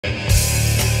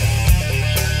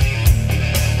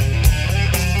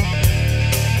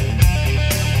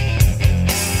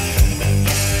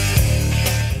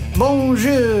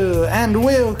Bonjour, and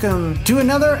welcome to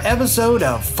another episode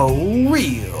of For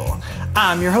Real.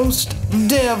 I'm your host,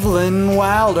 Devlin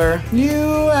Wilder. You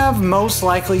have most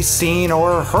likely seen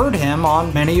or heard him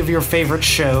on many of your favorite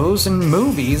shows and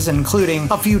movies, including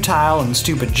A Futile and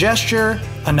Stupid Gesture,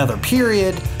 Another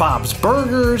Period, Bob's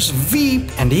Burgers,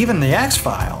 Veep, and even The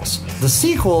X-Files. The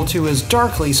sequel to his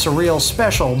darkly surreal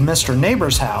special, Mr.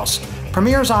 Neighbor's House,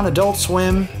 premieres on Adult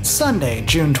Swim Sunday,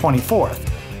 June 24th.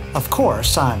 Of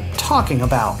course, I'm talking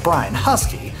about Brian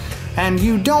Huskey, and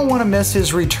you don't want to miss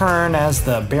his return as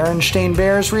the Berenstain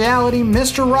Bears reality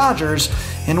Mr. Rogers,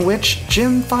 in which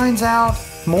Jim finds out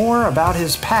more about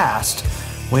his past,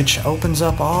 which opens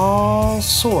up all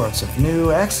sorts of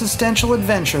new existential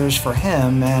adventures for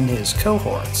him and his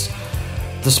cohorts.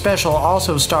 The special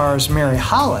also stars Mary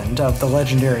Holland of the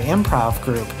legendary improv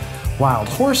group Wild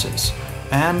Horses,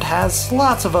 and has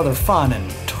lots of other fun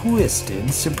and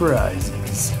twisted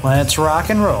surprises. Let's rock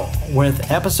and roll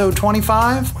with episode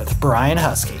 25 with Brian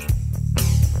Huskey.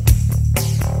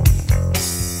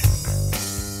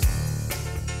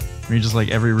 You're just like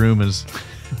every room is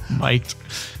mic'd.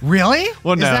 Really?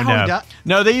 Well, Is that how he does?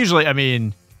 No, they usually, I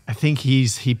think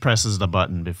he presses the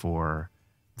button before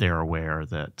they're aware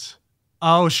that.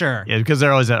 Oh, sure. Yeah, because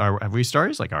they're always at, have we started?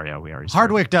 It's like, oh yeah, we already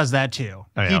started. Hardwick does that too.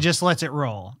 Oh, yeah. He just lets it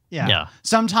roll. Yeah. Yeah.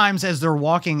 Sometimes as they're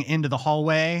walking into the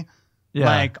hallway,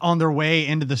 like on their way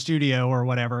into the studio or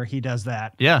whatever, he does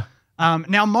that. Yeah.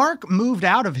 Now, Mark moved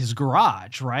out of his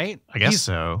garage, right? I guess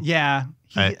so. Yeah.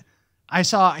 I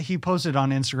saw he posted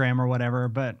on Instagram or whatever,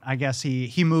 but I guess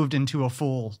he moved into a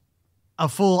full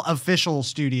official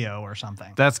studio or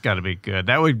something. That's got to be good.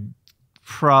 That would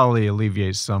probably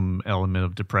alleviate some element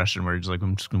of depression where you're just like,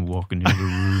 I'm just going to walk into the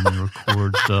room and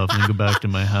record stuff and then go back to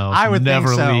my house. I would never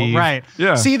think so, leave. right?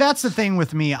 Yeah. See, that's the thing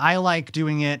with me. I like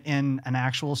doing it in an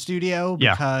actual studio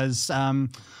because,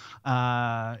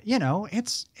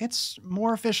 it's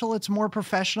more official. It's more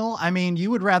professional. I mean, you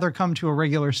would rather come to a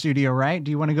regular studio, right? Do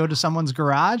you want to go to someo's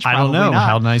garage? I don't know. Not.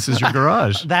 How nice is your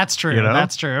garage? That's true. You know?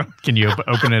 That's true. Can you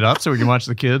open it up so we can watch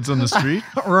the kids on the street?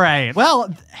 Right.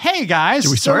 Well, hey guys.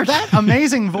 Should we start? So that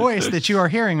amazing voice that you are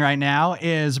hearing right now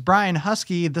is Brian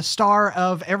Huskey, the star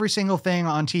of every single thing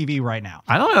on TV right now.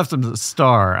 I don't know if I'm the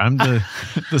star. I'm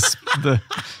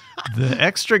the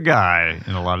extra guy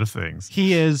in a lot of things.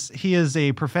 He is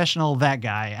a professional that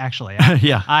guy, actually.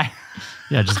 Yeah. I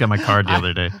just got my card the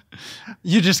other day.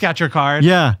 You just got your card?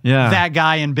 Yeah. That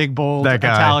guy in big, bold,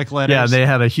 italic letters. Yeah, they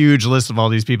had a huge list of all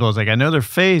these people. I was like, I know their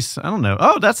face. I don't know.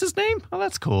 Oh, that's his name? Oh,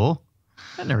 that's cool.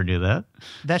 I never knew that.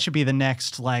 That should be the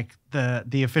next, like,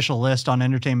 the official list on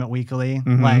Entertainment Weekly.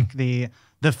 Like, the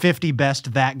 50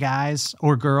 best that guys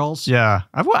or girls. Yeah.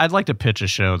 I'd like to pitch a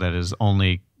show that is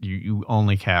only... You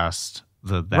only cast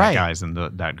that guys and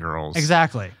that girls.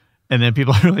 Exactly. And then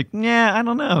people are like, yeah, I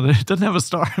don't know. It doesn't have a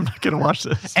star. I'm not going to watch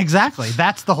this. Exactly.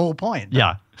 That's the whole point.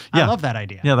 Yeah. I love that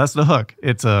idea. Yeah, that's the hook.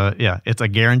 It's a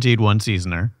guaranteed one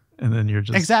seasoner. And then you're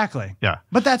just. Exactly. Yeah.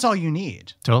 But that's all you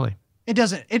need. Totally. It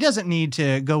doesn't need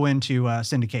to go into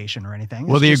syndication or anything.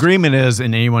 Well, the agreement is,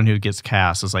 and anyone who gets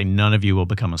cast is like, none of you will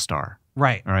become a star.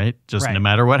 Right. All right. Just no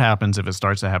matter what happens, if it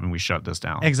starts to happen, we shut this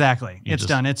down. Exactly. It's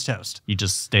done. It's toast. You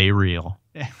just stay real.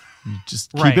 You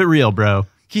just keep it real, bro.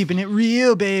 Keeping it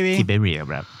real, baby. Keep it real,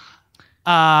 bro.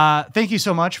 Thank you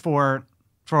so much for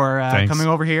coming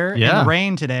over here in the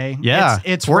rain today. Yeah.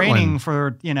 It's raining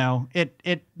for,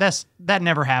 that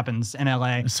never happens in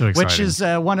LA. It's so exciting. Which is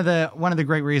one of the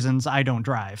great reasons I don't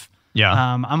drive. Yeah.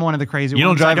 I'm one of the crazy ones. You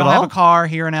don't drive at all? I don't have a car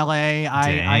here in LA.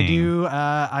 I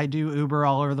do Uber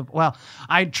all over well,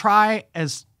 I try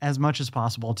as much as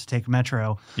possible to take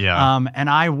Metro. Yeah. And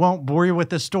I won't bore you with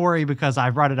this story because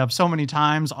I've brought it up so many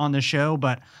times on the show,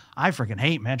 but I freaking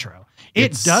hate Metro.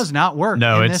 It does not work.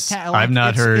 No, in this town. I've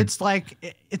not heard. It's like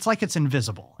it's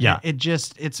invisible. Yeah.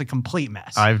 It's a complete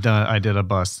mess. I did a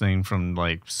bus thing from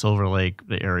like Silver Lake,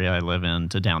 the area I live in,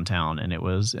 to downtown, and it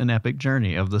was an epic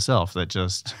journey of the self that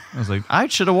I was like, I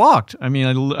should have walked. I mean,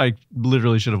 I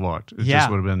literally should have walked. It just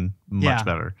would have been much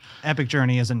better. Epic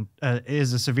journey is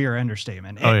a severe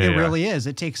understatement. It really is.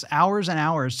 It takes hours and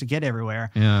hours to get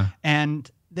everywhere. Yeah. And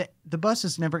the bus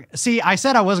is never... See, I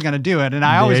said I wasn't going to do it, and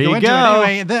I always go into it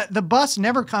anyway. The bus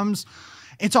never comes...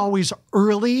 It's always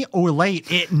early or late.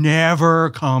 It never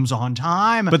comes on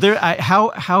time. But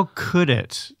how could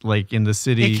it, like, in the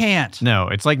city? It can't. No,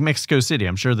 it's like Mexico City.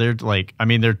 I'm sure they're like... I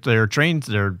mean, their trains,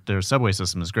 their subway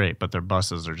system is great, but their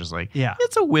buses are just like... Yeah.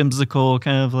 It's a whimsical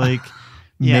kind of like...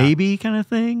 maybe kind of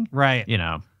thing. Right.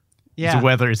 Yeah.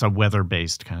 It's a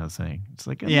weather-based kind of thing. It's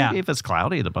like, maybe if it's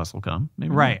cloudy, the bus will come.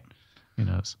 Maybe right. Not. Who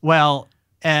knows? Well,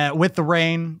 with the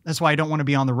rain. That's why I don't want to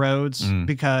be on the roads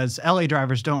because LA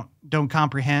drivers don't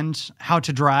comprehend how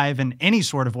to drive in any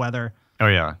sort of weather. Oh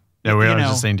yeah. Yeah, I was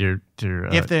just saying to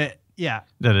your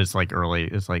that it's like early.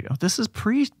 It's like, oh, this is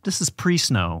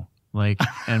pre-snow. Like,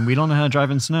 and we don't know how to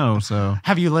drive in snow. So,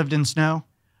 have you lived in snow?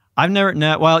 I've never.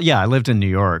 Well, yeah, I lived in New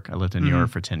York. I lived in New York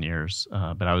for 10 years.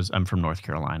 But I'm from North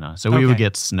Carolina, so we would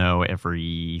get snow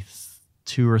every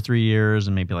 2 or 3 years,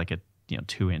 and maybe like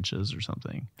 2 inches or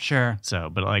something. Sure.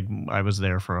 So, but like I was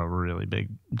there for a really big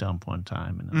dump one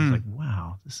time, and I was like,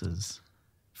 wow, this is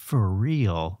for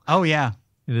real. Oh yeah.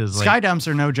 It is. Sky dumps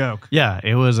are no joke. Yeah,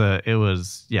 it was.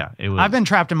 I've been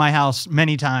trapped in my house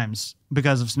many times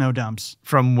because of snow dumps.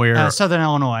 From where? Southern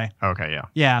Illinois. Okay, yeah.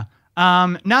 Yeah.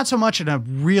 Not so much in a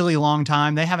really long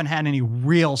time. They haven't had any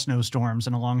real snowstorms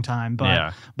in a long time.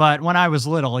 But when I was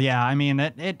little, yeah, I mean,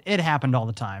 it happened all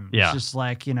the time. Yeah. It's just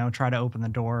like, try to open the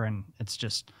door and it's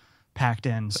just packed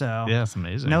in. So yeah, it's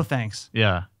amazing. No thanks.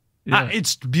 Yeah.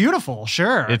 It's beautiful,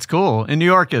 sure. It's cool. In New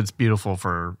York, it's beautiful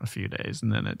for a few days,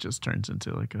 and then it just turns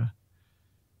into like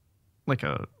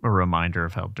a reminder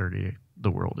of how dirty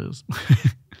the world is.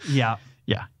 Yeah.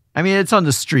 Yeah. I mean, it's on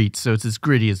the streets, so it's as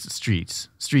gritty as the streets.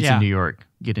 Streets in New York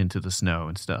get into the snow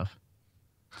and stuff.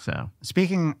 So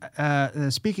speaking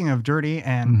of dirty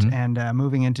and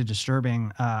moving into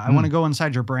disturbing, I want to go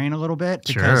inside your brain a little bit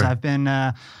because I've been,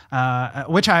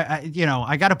 which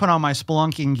I got to put on my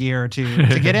spelunking gear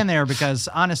to get in there because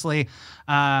honestly,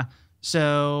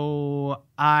 so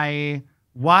I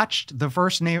watched the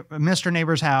first Mr.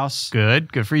 Neighbor's House.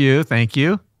 Good for you. Thank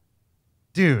you,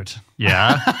 dude.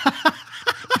 Yeah.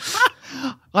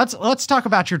 Let's talk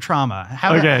about your trauma.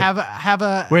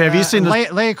 Wait, have you seen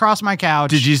lay across my couch?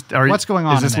 Did you? What's going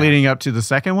on? Is this leading up to the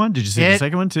second one? Did you see the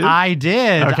second one too? I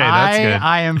did. Okay, that's good.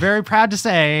 I am very proud to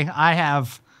say I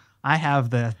have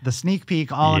the sneak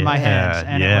peek all in my head,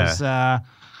 and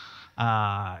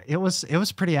it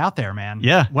was pretty out there, man.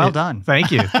 Yeah, well done.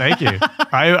 Thank you.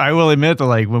 I will admit that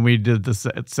like when we did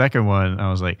the second one, I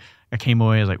was like, I came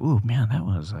away, I was like, ooh man, that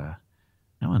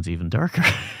one's even darker.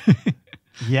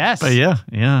 Yes. But yeah,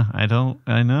 I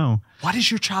know. What is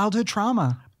your childhood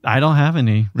trauma? I don't have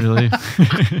any, really.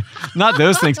 Not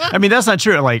those things. I mean, that's not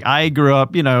true. Like, I grew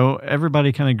up,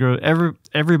 everybody kind of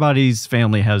everybody's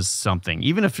family has something.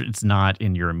 Even if it's not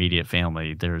in your immediate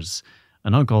family, there's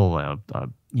an uncle, a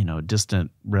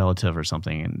distant relative or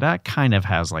something. And that kind of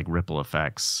has like ripple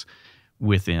effects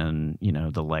within,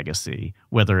 the legacy,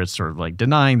 whether it's sort of like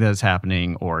denying that it's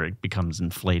happening or it becomes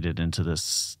inflated into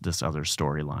this other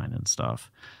storyline and stuff.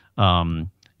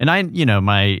 And I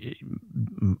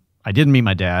didn't meet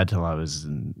my dad till I was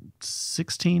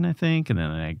 16, I think. And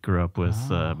then I grew up with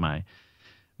my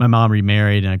mom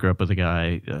remarried, and I grew up with a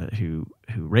guy who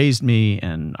raised me,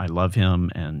 and I love him,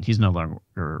 and he's no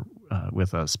longer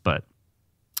with us, but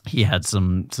he had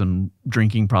some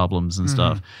drinking problems and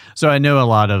stuff. So I know a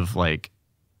lot of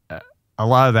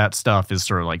that stuff is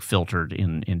sort of like filtered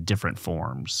in different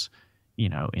forms,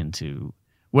 into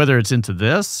whether it's into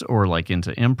this or like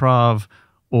into improv,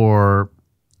 or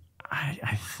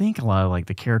I think a lot of like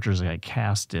the characters that I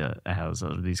cast as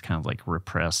these kind of like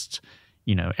repressed,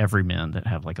 everymen that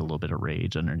have like a little bit of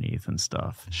rage underneath and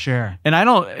stuff. Sure. And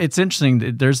it's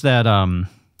interesting. There's that,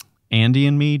 Andy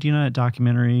and Me, do you know that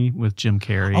documentary with Jim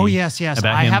Carrey? Oh yes.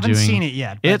 I haven't seen it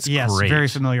yet. It's great. Very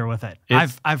familiar with it.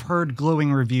 I've heard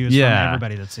glowing reviews from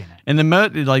everybody that's seen it. And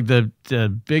the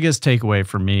biggest takeaway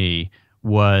for me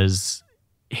was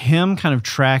him kind of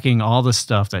tracking all the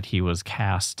stuff that he was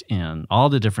cast in, all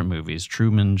the different movies,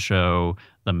 Truman Show,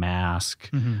 The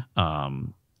Mask,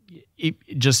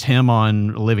 just him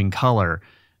on Living Color.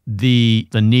 The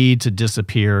need to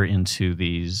disappear into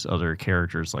these other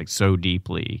characters like so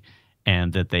deeply,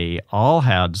 and that they all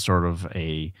had sort of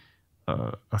a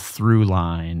through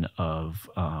line of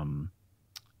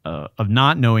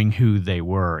not knowing who they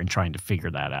were and trying to figure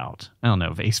that out. I don't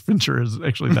know if Ace Ventura is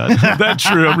actually that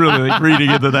true. I'm really like reading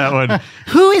into that one.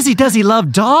 Who is he? Does he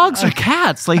love dogs or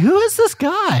cats? Like, who is this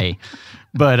guy?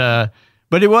 But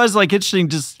it was like interesting,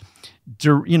 just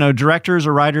directors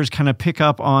or writers kind of pick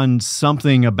up on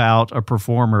something about a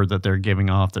performer that they're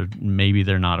giving off that maybe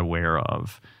they're not aware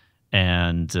of.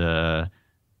 And I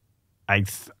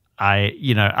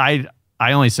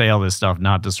only say all this stuff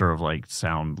not to sort of like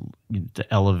sound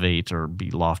to elevate or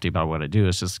be lofty about what I do.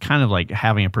 It's just kind of like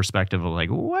having a perspective of like,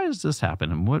 well, why does this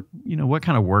happen? And what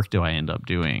kind of work do I end up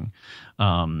doing?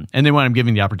 And then when I'm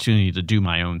given the opportunity to do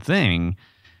my own thing,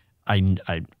 I'm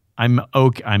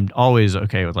okay. I'm always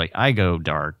okay with like, I go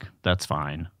dark. That's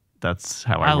fine. That's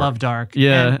how I work. love dark.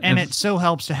 Yeah. And it so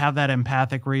helps to have that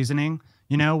empathic reasoning.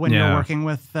 you know, when you're working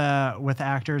with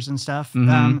actors and stuff.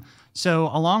 So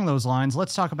along those lines,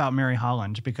 let's talk about Mary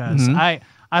Holland, because I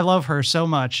love her so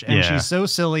much, and she's so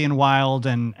silly and wild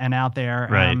and out there.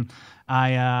 Right.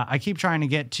 I keep trying to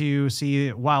get to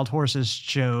see Wild Horses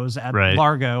shows at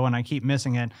Largo, and I keep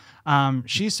missing it.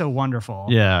 She's so wonderful.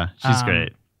 Yeah, she's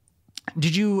great.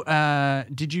 Did you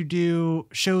do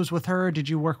shows with her? Did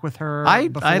you work with her? I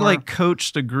like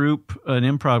coached a group, an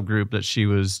improv group that she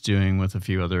was doing with a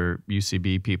few other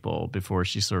UCB people before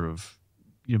she sort of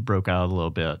broke out a little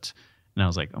bit. And I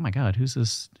was like, oh my God, who's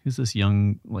this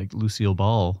young, like, Lucille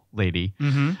Ball lady?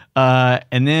 And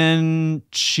then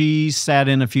she sat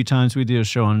in a few times. We did a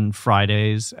show on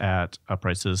Fridays at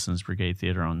Upright Citizens Brigade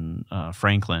Theater on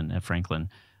Franklin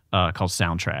called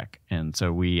Soundtrack. And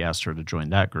so we asked her to join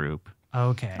that group.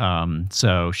 Okay.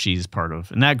 So she's part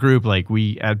of, and that group, like,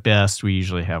 at best, we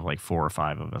usually have like 4 or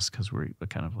 5 of us, because we're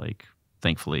kind of like,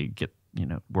 thankfully get,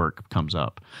 work comes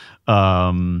up.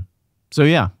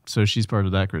 So she's part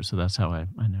of that group. So that's how I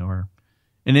know her.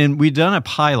 And then we'd done a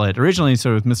pilot originally.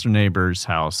 So with Mr. Neighbor's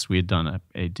House, we had done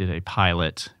a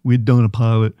pilot. We'd done a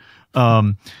pilot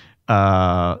that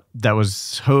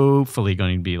was hopefully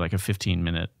going to be like a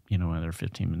 15-minute, another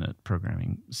 15-minute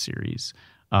programming series.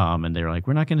 And they were like,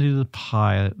 we're not going to do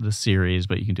the series,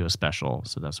 but you can do a special.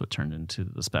 So that's what turned into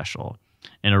the special.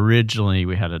 And originally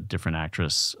we had a different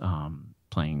actress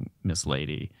playing Miss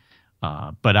Lady.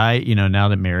 But now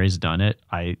that Mary's done it,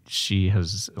 she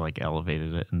has like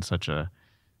elevated it in such a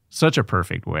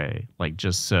perfect way, like,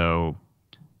 just so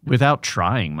without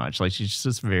trying much. Like, she's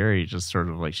just sort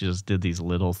of like, she just did these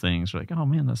little things. We're like, oh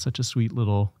man, that's such a sweet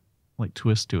little like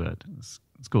twist to it.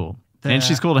 It's cool. And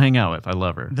she's cool to hang out with. I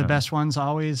love her. The best ones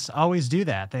always do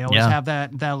that. They always have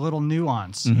that little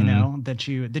nuance, that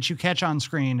you catch on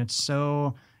screen. It's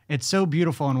so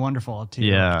beautiful and wonderful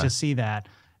to see that.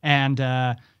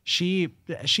 And she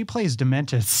plays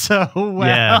demented so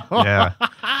well. Yeah.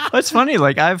 It's funny.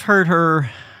 Like, I've heard her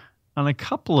on a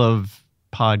couple of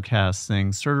podcast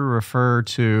things sort of refer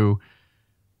to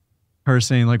her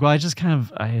saying, like, well, I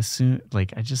assume,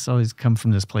 like, I just always come from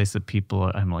this place that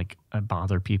I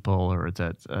bother people, or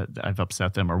that I've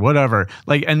upset them or whatever,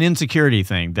 like an insecurity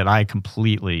thing that I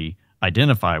completely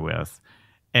identify with.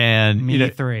 And Me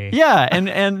three. Yeah.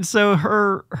 And so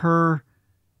her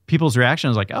people's reaction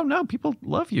is like, oh no, people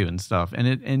love you and stuff.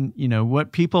 And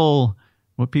what people,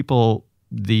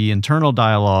 the internal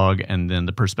dialogue and then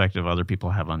the perspective other people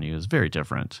have on you is very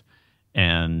different.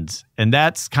 And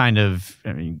that's kind of,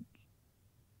 I mean,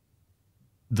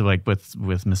 like with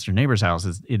Mr. Neighbor's House,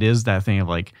 it is that thing of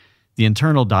like, the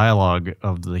internal dialogue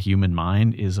of the human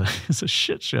mind is a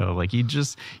shit show. Like, you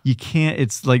can't,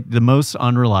 it's like the most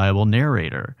unreliable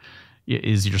narrator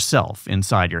is yourself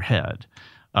inside your head.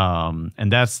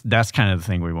 And that's kind of the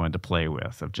thing we wanted to play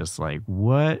with, of just like,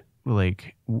 what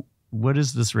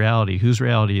is this reality? Whose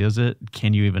reality is it?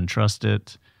 Can you even trust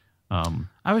it?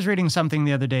 I was reading something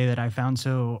the other day that I found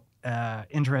so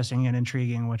interesting and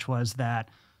intriguing, which was that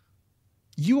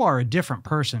you are a different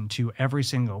person to every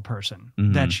single person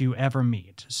that you ever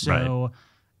meet. So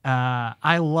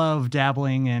I love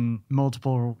dabbling in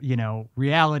multiple,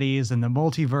 realities and the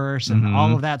multiverse and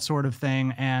all of that sort of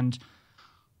thing. And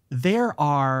there's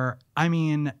a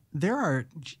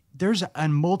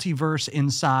multiverse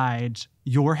inside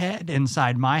your head,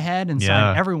 inside my head,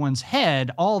 inside everyone's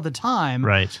head all the time.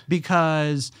 Right.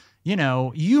 Because,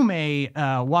 you may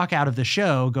walk out of the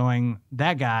show going,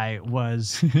 that guy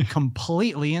was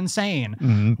completely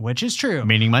insane, which is true.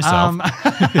 Meaning myself.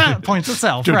 Points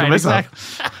itself. True, right,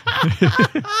 myself.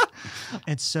 Exactly.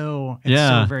 It's so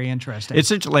very interesting.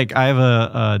 It's like, I have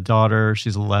a daughter,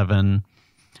 she's 11,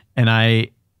 and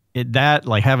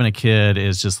having a kid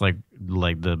is just like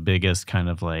the biggest kind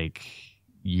of like,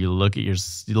 you look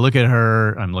at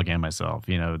her, I'm looking at myself,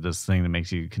 this thing that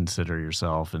makes you consider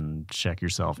yourself and check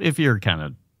yourself. If you're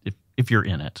if you're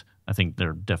in it, I think there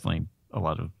are definitely a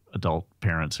lot of adult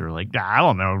parents who are like, I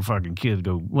don't know, fucking kid,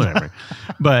 go whatever.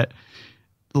 But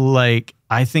like,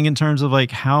 I think in terms of like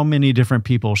how many different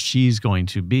people she's going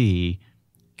to be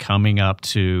coming up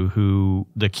to, who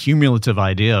the cumulative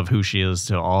idea of who she is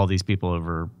to all these people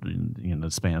over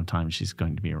the span of time she's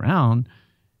going to be around,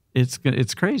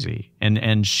 it's crazy.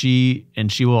 And she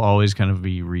will always kind of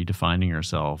be redefining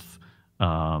herself.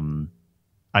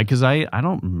 Because I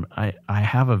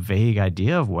have a vague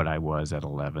idea of what I was at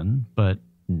 11, but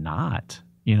not,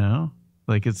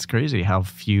 like, it's crazy how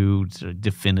few sort of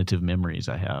definitive memories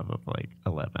I have of like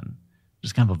 11.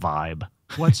 Just kind of a vibe.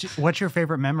 What's your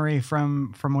favorite memory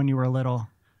from when you were little?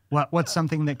 What's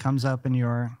something that comes up in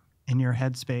your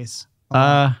headspace?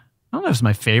 I don't know if it's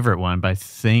my favorite one, but I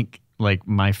think like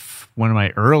one of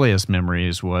my earliest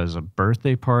memories was a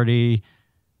birthday party.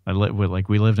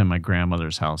 We lived in my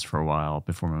grandmother's house for a while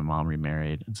before my mom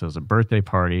remarried. And so it was a birthday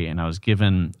party, and I was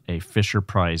given a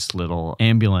Fisher-Price little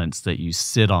ambulance that you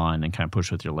sit on and kind of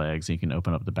push with your legs. And you can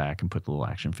open up the back and put the little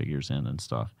action figures in and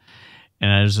stuff.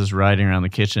 And I was just riding around the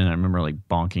kitchen. And I remember like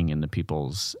bonking into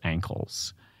people's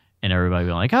ankles. And everybody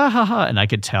being like, ah, ha, ha. And I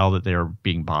could tell that they were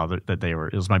being bothered,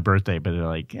 it was my birthday, but they're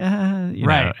like, you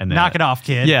know. And then, knock it off,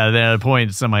 kid. Yeah, then at a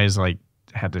point, somebody's like,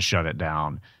 had to shut it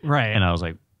down. Right. And I was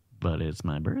like, but it's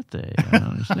my birthday. I don't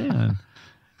understand.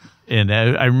 And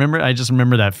I just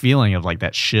remember that feeling of like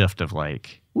that shift of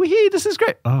like, wee, this is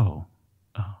great. Oh,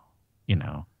 you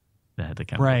know, I had to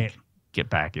kind of like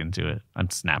get back into it.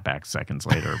 I'd snap back seconds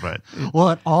later, but. Well,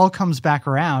 it all comes back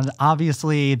around.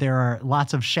 Obviously, there are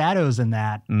lots of shadows in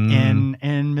that in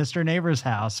Mr. Neighbor's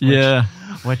house,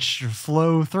 which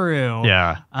flow through.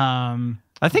 Yeah.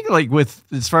 I think like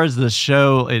as far as the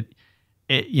show, it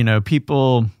you know,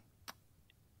 people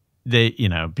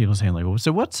saying like, well,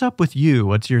 so what's up with you?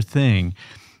 What's your thing?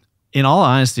 In all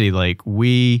honesty, like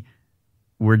we're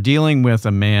dealing with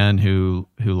a man who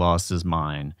lost his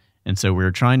mind. And so we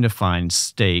were trying to find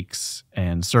stakes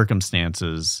and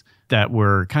circumstances that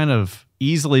were kind of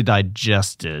easily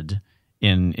digested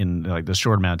in like the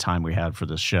short amount of time we had for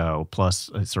the show, plus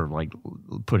sort of like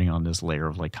putting on this layer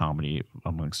of like comedy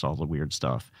amongst all the weird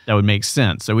stuff that would make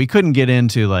sense. So we couldn't get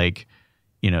into like,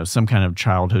 you know, some kind of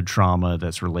childhood trauma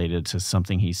that's related to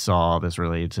something he saw that's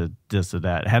related to this or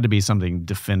that. It had to be something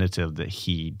definitive that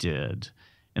he did.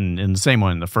 And in the same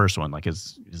one, the first one, like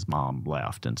his mom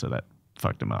left, and so that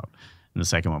fucked him up. In the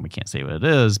second one, we can't say what it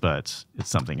is, but it's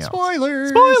something else.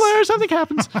 Spoilers! Something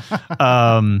happens.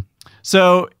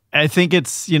 So I think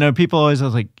it's, you know, people always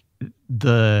have like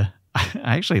I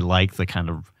actually like the kind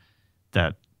of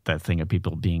that thing of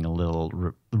people being a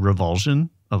little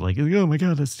revulsion. Of like, oh my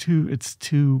God, it's too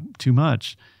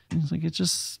much. And it's like, it's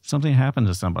just something happened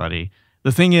to somebody.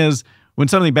 The thing is, when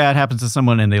something bad happens to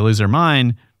someone and they lose their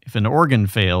mind, if an organ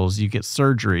fails, you get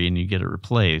surgery and you get it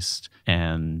replaced,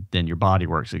 and then your body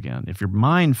works again. If your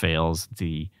mind fails,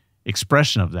 the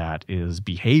expression of that is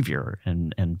behavior,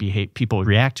 and people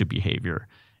react to behavior.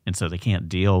 And so they can't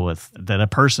deal with that a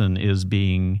person is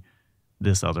being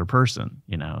this other person.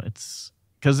 You know, it's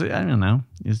because, I don't know,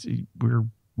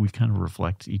 we kind of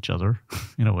reflect each other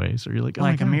in a way. So you're like, oh,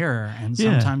 like a mirror. And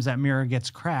sometimes that mirror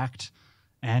gets cracked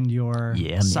and your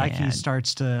psyche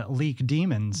starts to leak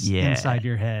demons inside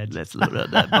your head. Let's load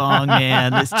up that bong,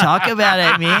 man. Let's talk about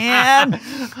it, man.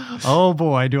 Oh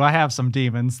boy, do I have some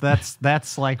demons.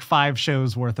 That's like 5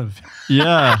 shows worth of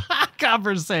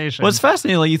conversation. What's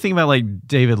fascinating, like you think about like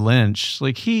David Lynch,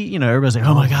 like he, you know, everybody's like,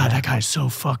 oh my God, that guy's so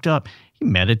fucked up. He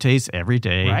meditates every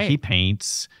day. Right. He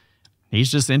paints. He's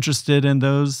just interested in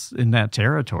that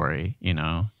territory, you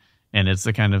know? And it's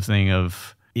the kind of thing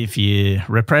of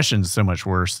repression's so much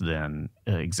worse than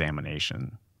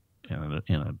examination in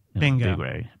a big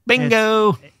way.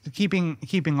 Bingo!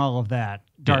 Keeping all of that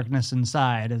darkness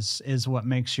inside is what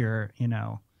makes your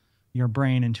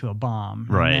brain into a bomb.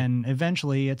 Right. And then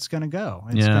eventually it's going to go.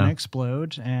 It's going to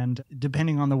explode. And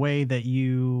depending on the way that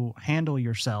you handle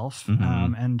yourself,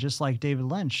 and just like David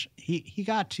Lynch, he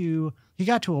got to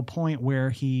a point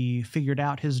where he figured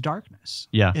out his darkness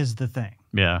is the thing.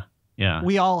 Yeah. Yeah.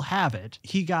 We all have it.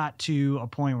 He got to a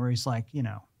point where he's like, you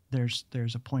know, there's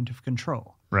a point of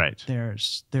control. Right.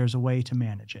 There's a way to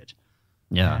manage it.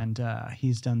 Yeah. And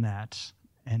he's done that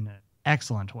in an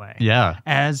excellent way. Yeah.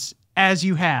 As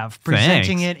you have,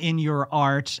 presenting it in your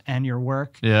art and your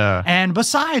work. Yeah. And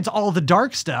besides all the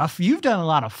dark stuff, you've done a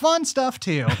lot of fun stuff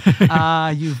too.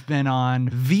 You've been on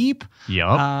Veep.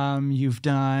 Yep. You've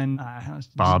done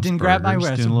Bob's didn't grab my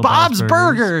Burgers, wrist. Bob's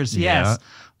Burgers. Yes. Yeah.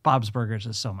 Bob's Burgers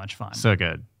is so much fun. So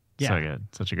good. Yeah. So good.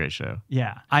 Such a great show.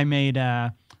 Yeah. I made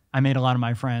a lot of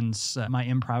my friends, my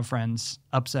improv friends,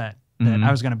 upset that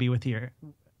I was going to be with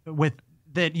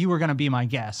that you were going to be my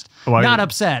guest. Not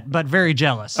upset, but very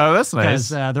jealous. Oh, that's nice.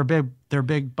 Because they're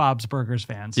big Bob's Burgers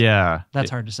fans. Yeah. That's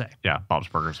hard to say. Yeah, Bob's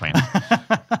Burgers fans.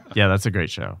 Yeah, that's a great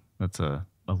show. That's a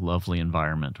lovely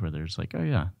environment where there's like, oh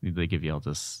yeah, they give you all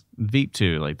this. Veep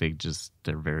too, like they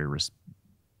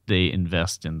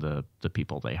invest in the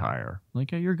people they hire. Like,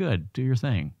 oh, you're good. Do your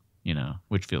thing, you know,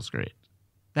 which feels great.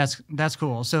 That's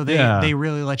cool. So they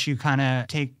really let you kind of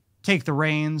take the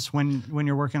reins when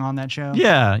you're working on that show.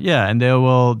 Yeah, and they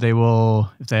will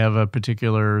if they have a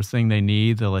particular thing they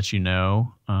need, they'll let you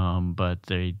know. But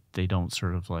they don't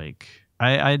sort of like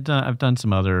I've done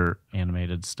some other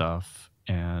animated stuff,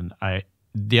 and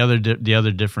the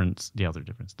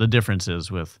difference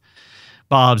is with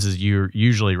Bob's is you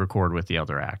usually record with the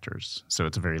other actors, so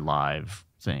it's a very live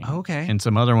thing. Okay. And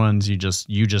some other ones you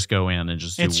just go in and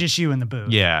just it's just you in the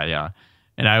booth. Yeah.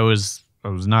 And I was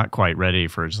not quite ready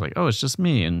for just like, oh, it's just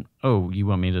me, and oh, you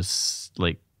want me to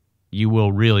like, you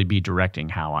will really be directing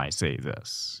how I say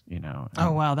this, you know?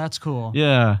 Oh wow, that's cool.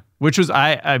 Yeah, which was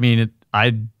I don't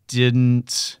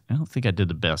think I did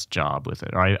the best job with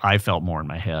it. Or I felt more in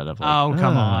my head of like, oh,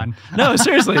 come on. No,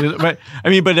 seriously. But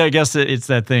I guess it's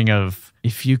that thing of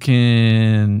if you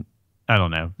can, I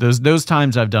don't know, those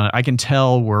times I can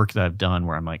tell work that I've done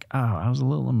where I'm like, oh, I was a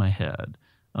little in my head.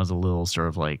 I was a little sort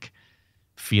of like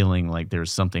feeling like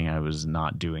there's something I was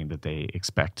not doing that they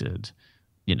expected,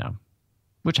 you know,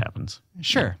 which happens.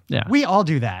 Sure. Yeah. We all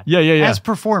do that. Yeah. As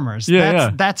performers.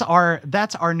 Yeah. That's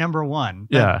our number one.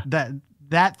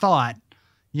 That thought,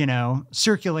 you know,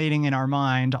 circulating in our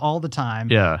mind all the time.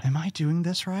 Yeah. Am I doing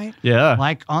this right? Yeah.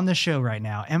 Like on the show right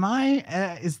now.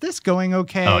 Is this going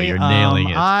okay? Oh, you're nailing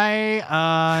it.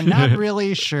 Not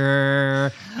really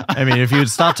sure. I mean, if you would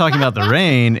stop talking about the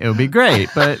rain, it would be great,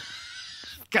 but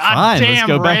God fine, damn, let's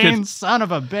go rain, back son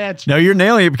of a bitch. No, you're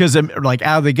nailing it because like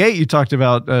out of the gate, you talked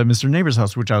about Mr. Neighbor's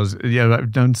House, which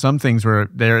I've done some things where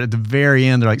they're at the very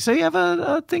end. They're like, so you have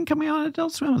a thing coming on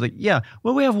Adult Swim? I was like, yeah.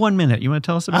 Well, we have 1 minute. You want to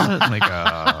tell us about it? I'm like,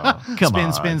 oh, come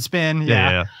on. Spin.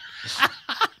 Yeah.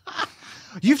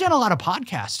 You've done a lot of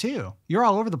podcasts too. You're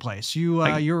all over the place.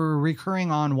 You're recurring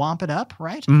on Womp It Up,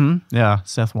 right? Mm-hmm. Yeah.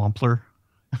 Seth Wampler,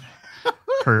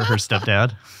 her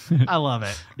stepdad. I love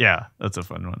it. Yeah. That's a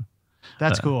fun one.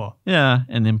 That's cool. Yeah,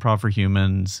 and Improv for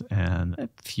Humans and a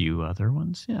few other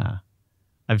ones. Yeah.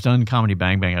 I've done Comedy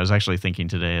Bang Bang. I was actually thinking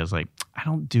today, I was like, I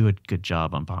don't do a good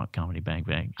job on Comedy Bang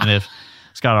Bang. And if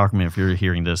Scott Ackerman, if you're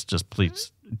hearing this, just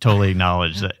please totally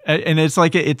acknowledge that. And it's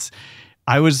like,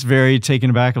 I was very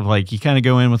taken aback of like, you kind of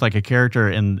go in with like a character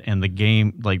and the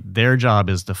game, like their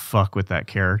job is to fuck with that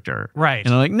character. Right.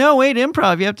 And I'm like, no, wait,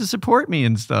 improv, you have to support me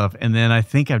and stuff. And then I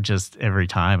think every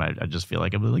time I just feel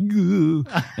like I'm like, ooh,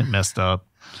 and messed up.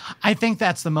 I think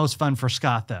that's the most fun for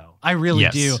Scott though. I really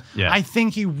do. Yeah. I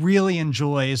think he really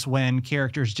enjoys when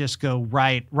characters just go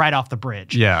right off the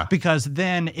bridge. Yeah. Because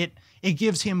then it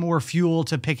gives him more fuel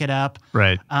to pick it up.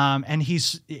 Right. And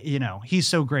he's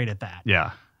so great at that.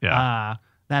 Yeah. Yeah.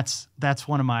 That's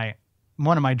one of my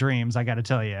dreams, I got to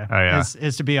tell you,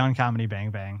 is to be on Comedy Bang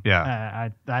Bang. Yeah.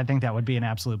 I think that would be an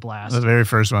absolute blast. The very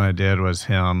first one I did was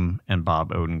him and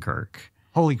Bob Odenkirk.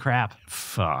 Holy crap.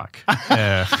 Fuck.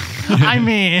 I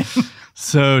mean,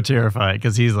 so terrified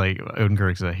because he's like,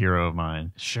 Odenkirk's a hero of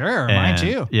mine. Sure. Mine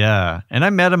too. Yeah. And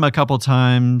I met him a couple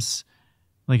times,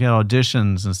 like at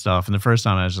auditions and stuff. And the first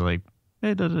time I was like,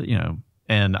 hey, you know,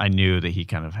 and I knew that he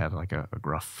kind of had like a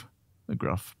gruff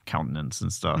countenance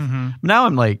and stuff. Mm-hmm. Now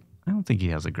I'm like, I don't think he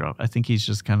has a gruff. I think he's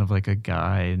just kind of like a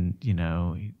guy, and you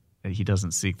know, he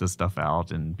doesn't seek the stuff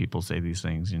out, and people say these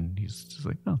things, and he's just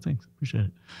like, oh, thanks, appreciate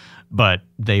it. But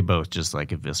they both just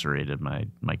like eviscerated my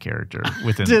character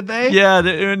within. Did they? Yeah,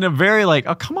 and they're very like,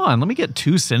 oh, come on, let me get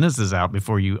 2 sentences out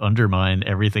before you undermine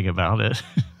everything about it.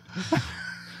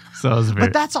 So I was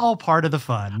but that's all part of the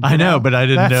fun. I know, but I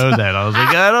didn't know that. I was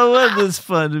like, I don't want this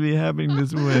fun to be happening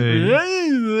this way.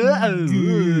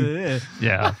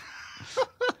 Yeah.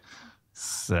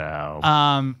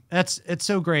 So. It's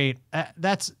so great.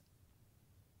 That's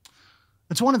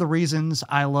one of the reasons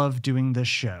I love doing this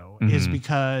show is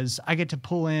because I get to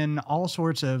pull in all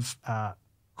sorts of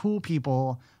cool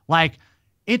people. Like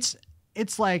it's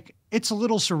like, it's a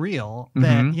little surreal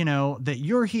that, you know, that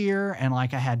you're here, and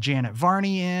like I had Janet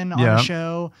Varney in on the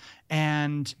show,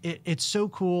 and it's so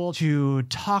cool to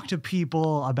talk to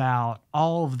people about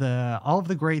all of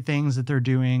the great things that they're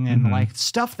doing, and like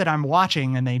stuff that I'm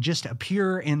watching, and they just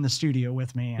appear in the studio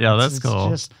with me. And that's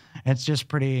cool. It's just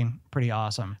pretty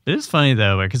awesome. It is funny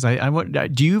though, because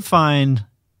do you find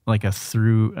like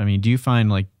do you find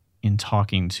like in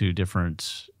talking to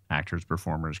different actors,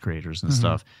 performers, creators and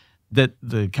stuff, that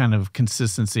the kind of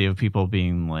consistency of people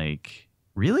being like,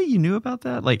 really, you knew about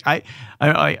that? Like I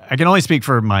can only speak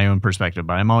for my own perspective,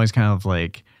 but I'm always kind of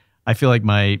like, I feel like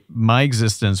my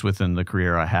existence within the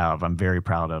career I have, I'm very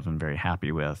proud of and very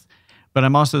happy with. But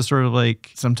I'm also sort of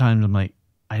like, sometimes I'm like,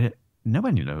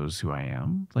 nobody knows who I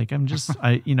am. Like I'm just,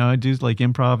 I do like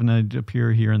improv, and I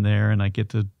appear here and there, and I get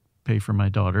to pay for my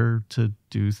daughter to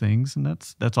do things, and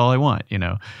that's all I want, you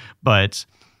know. But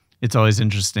it's always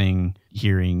interesting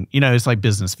hearing, you know, it's like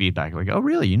business feedback. Like, oh,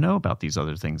 really? You know about these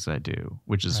other things I do,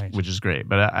 which is great.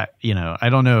 But I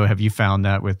don't know. Have you found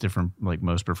that with different, like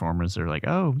most performers? They're like,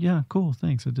 oh yeah, cool,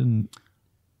 thanks. I didn't.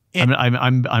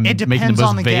 I'm it making the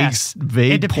most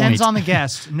vague. It depends on the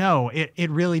guest. No,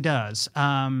 it really does.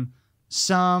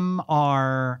 Some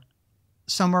are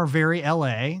very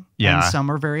LA, and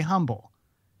some are very humble.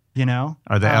 You know,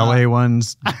 are the LA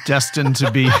ones destined to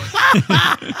be?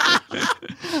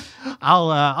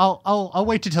 I'll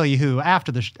wait to tell you who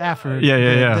after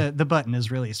the button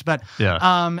is released. But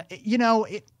you know,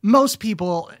 most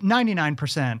people,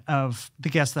 99% of the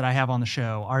guests that I have on the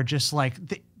show are just like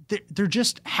they're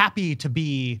just happy to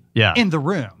be in the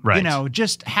room. Right. You know,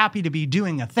 just happy to be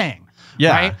doing a thing.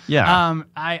 Yeah. Right? Yeah.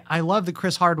 I love that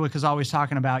Chris Hardwick is always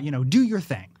talking about, you know, do your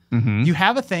thing. Mm-hmm. You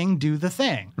have a thing, do the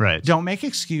thing. Right. Don't make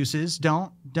excuses.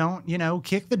 Don't, you know,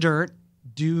 kick the dirt.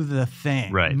 Do the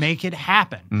thing. Right. Make it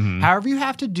happen. Mm-hmm. However you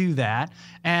have to do that.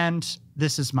 And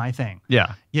this is my thing.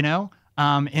 Yeah. You know,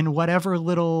 in whatever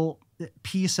little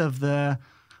piece of the,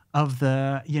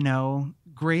 you know,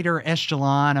 greater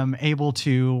echelon I'm able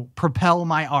to propel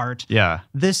my art. Yeah.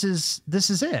 This is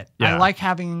it. Yeah. I like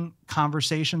having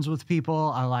conversations with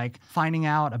people. I like finding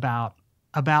out about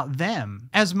them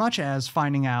as much as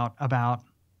finding out about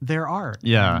their art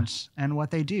and what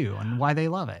they do and why they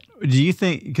love it. Do you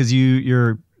think, because are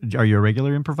you a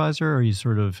regular improviser, or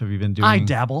have you been doing? I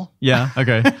dabble. Yeah.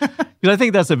 Okay. Because I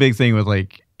think that's a big thing with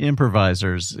like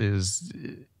improvisers is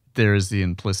there is the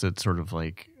implicit sort of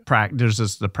like there's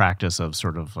just the practice of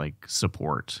sort of like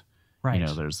support. Right. You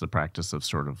know, there's the practice of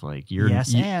sort of like or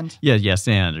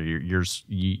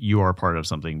you are part of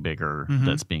something bigger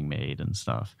that's being made and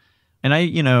stuff. And I,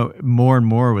 you know, more and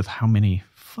more with how many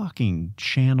fucking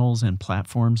channels and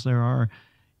platforms there are,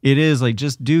 it is like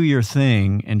just do your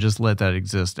thing and just let that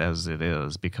exist as it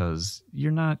is, because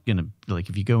you're not gonna, like,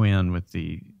 if you go in with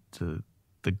the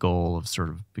goal of sort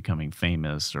of becoming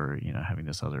famous or, you know, having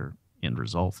this other end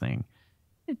result thing,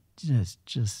 it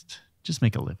just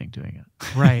make a living doing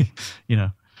it. Right. You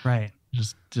know. Right.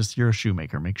 Just you're a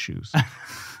shoemaker, make shoes.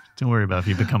 Don't worry about if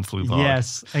you become Fluvog.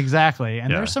 Yes, exactly.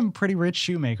 And there's some pretty rich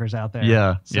shoemakers out there.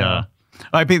 Yeah, so. yeah.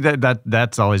 I think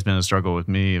that's always been a struggle with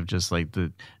me of just like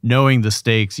knowing the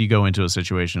stakes. You go into a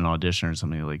situation, an audition or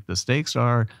something, like the stakes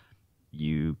are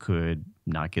you could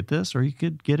not get this or you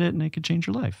could get it and it could change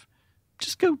your life.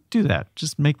 Just go do that.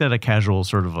 Just make that a casual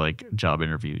sort of like job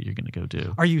interview you're going to go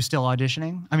do. Are you still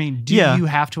auditioning? I mean, do you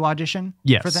have to audition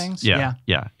for things? Yeah.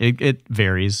 It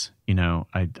varies. You know,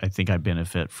 I think I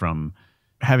benefit from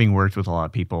having worked with a lot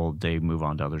of people. They move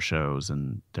on to other shows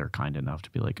and they're kind enough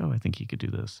to be like, oh, I think you could do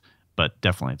this. But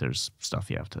definitely there's stuff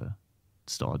you have to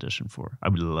still audition for. I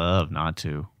would love not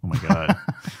to. Oh my God.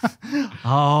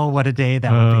 Oh, what a day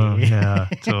that would be. Yeah,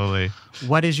 totally.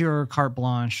 What is your carte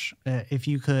blanche? If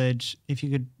you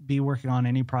could be working on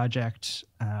any project,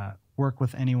 work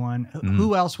with anyone,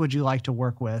 who else would you like to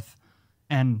work with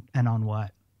and on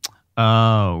what?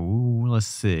 Oh, let's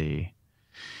see.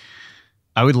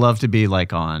 I would love to be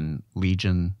like on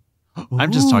Legion.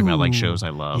 I'm just talking about like shows I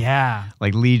love. Yeah.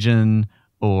 Like Legion,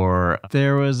 or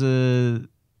there was a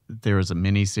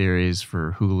mini series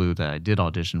for Hulu that I did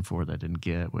audition for that I didn't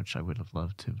get, which I would have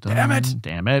loved to have done.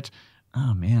 Damn it.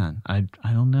 Oh man. I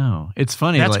don't know. It's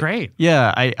funny. That's like, great.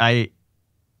 Yeah. I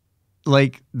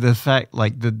like the fact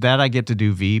like that I get to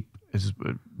do Veep is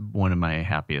one of my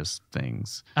happiest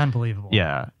things. Unbelievable.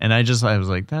 Yeah. And I was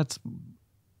like,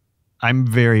 I'm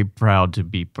very proud to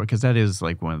be, because that is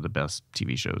like one of the best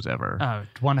TV shows ever.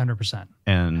 100%.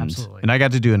 And absolutely. And I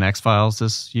got to do an X-Files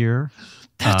this year.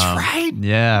 That's right.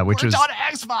 Yeah, which was on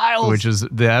X-Files. Which is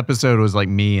the episode was like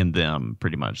me and them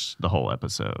pretty much the whole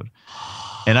episode.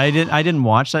 And I didn't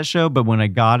watch that show, but when I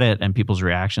got it and people's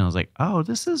reaction, I was like, oh,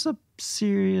 this is a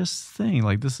serious thing.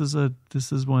 Like this is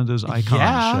one of those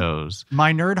icon shows.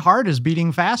 My nerd heart is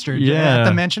beating faster at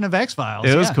the mention of X-Files.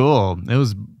 It was cool. It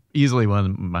was easily one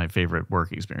of my favorite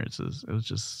work experiences. It was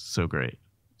just so great.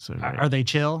 So great. Are they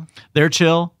chill? They're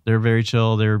chill. They're very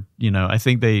chill. They're, you know, I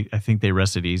think they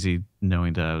rested easy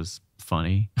knowing that I was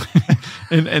funny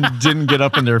and didn't get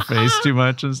up in their face too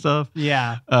much and stuff.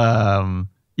 Yeah.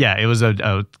 Yeah, it was a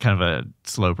kind of a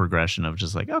slow progression of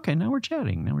just like, okay, now we're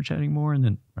chatting more. And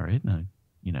then, all right, now,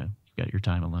 you know, you got your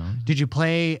time alone. Did you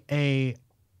play a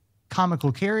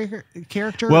comical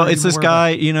character? Well, it's this guy,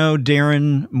 you know,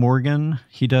 Darren Morgan.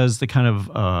 He does the kind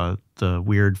of the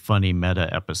weird, funny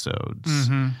meta episodes.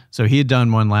 Mm-hmm. So he had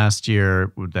done one last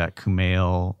year with that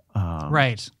Kumail,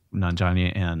 right?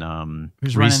 Nanjiani and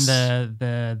who's Reese, running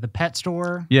the pet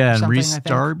store. Yeah, and Reese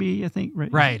Darby, I think.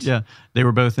 Right. Yeah, they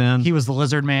were both in. He was the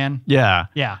Lizard Man. Yeah.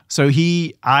 Yeah. So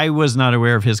I was not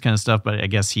aware of his kind of stuff, but I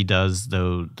guess he does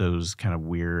those kind of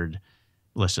weird,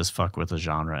 let's just fuck with the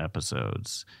genre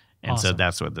episodes. And so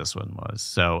that's what this one was.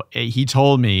 So he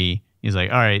told me, he's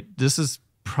like, all right, this is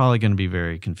probably going to be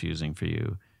very confusing for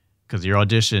you because your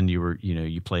audition,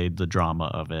 you played the drama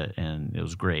of it and it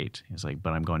was great. He's like,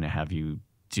 but I'm going to have you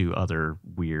do other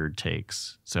weird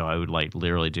takes. So I would like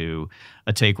literally do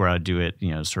a take where I'd do it,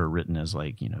 sort of written as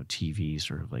like, TV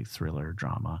sort of like thriller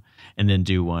drama, and then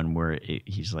do one where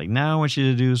he's like, now I want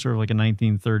you to do sort of like a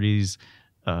 1930s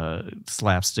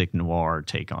slapstick noir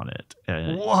take on it.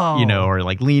 Whoa. Or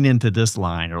like lean into this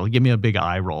line, or like, give me a big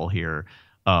eye roll here.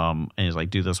 And he's like,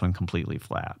 do this one completely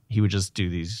flat. He would just do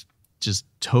these just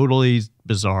totally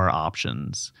bizarre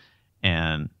options.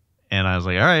 And I was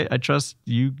like, all right, I trust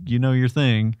you, your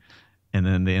thing. And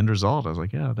then the end result, I was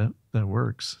like, yeah, that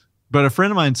works. But a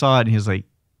friend of mine saw it and he was like,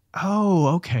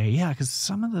 oh, okay, yeah, because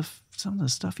some of the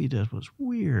stuff he did was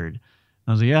weird.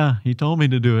 I was like, yeah, he told me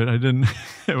to do it. I didn't.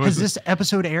 Has this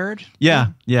episode aired?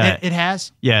 Yeah. It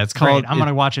has? Yeah, it's called. Great. I'm going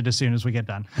to watch it as soon as we get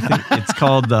done. It's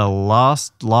called The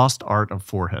Lost Art of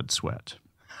Forehead Sweat.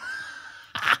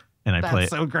 And I play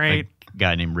so great. A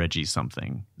guy named Reggie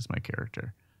something is my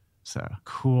character. So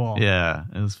cool. Yeah,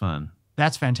 it was fun.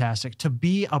 That's fantastic. To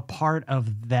be a part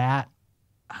of that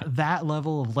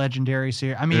level of legendary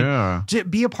series. I mean, to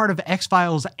be a part of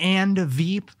X-Files and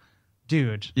Veep,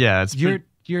 dude. Yeah,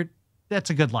 you're that's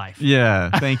a good life. Yeah,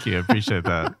 thank you. I appreciate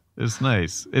that. It's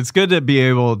nice. It's good to be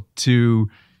able to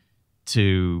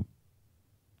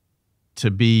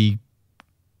be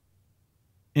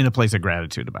in a place of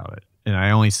gratitude about it. And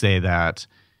I only say that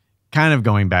kind of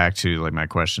going back to like my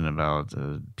question about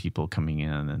people coming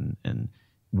in and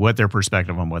what their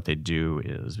perspective on what they do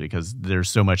is, because there's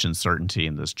so much uncertainty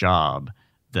in this job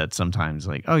that sometimes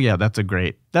like, oh yeah, that's a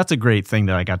great thing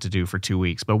that I got to do for 2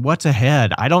 weeks, but what's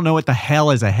ahead? I don't know what the hell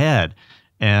is ahead.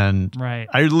 And right.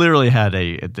 I literally had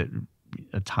a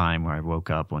time where I woke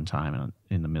up one time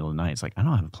in the middle of the night. It's like, I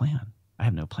don't have a plan. I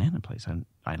have no plan in place.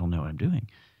 I don't know what I'm doing.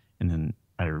 And then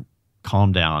I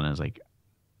calmed down and I was like,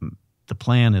 the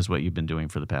plan is what you've been doing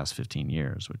for the past 15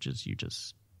 years, which is you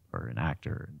just are an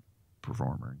actor and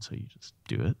performer. And so you just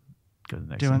do it. Go to the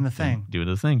next doing the thing. Do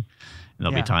the thing. And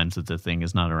there'll be times that the thing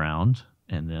is not around,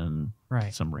 and then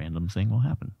some random thing will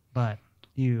happen. But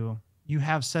you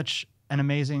have such an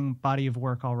amazing body of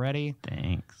work already.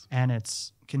 Thanks. And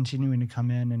it's continuing to come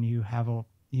in, and you have a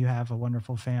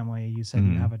wonderful family. You said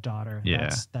you have a daughter.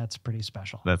 Yeah. That's pretty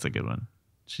special. That's a good one.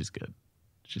 She's good.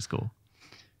 She's cool.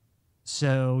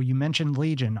 So you mentioned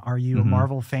Legion. Are you a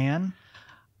Marvel fan?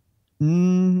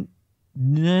 Kind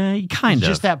of.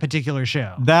 Just that particular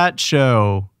show. That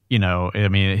show, I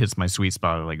mean, it hits my sweet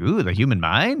spot of like, ooh, the human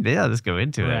mind? Yeah, let's go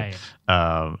into it.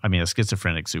 I mean, a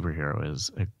schizophrenic superhero is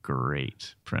a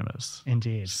great premise.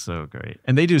 Indeed. So great.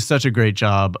 And they do such a great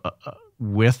job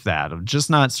with that, of just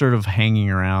not sort of hanging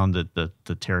around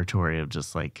the territory of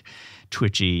just like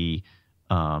twitchy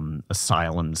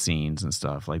asylum scenes and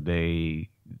stuff. Like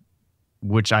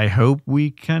which I hope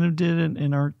we kind of did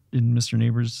in Mr.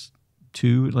 Neighbors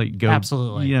too, like go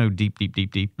absolutely, deep,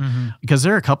 because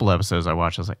there are a couple episodes I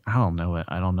watched. I was like, I don't know it.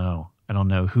 I don't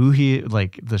know who he,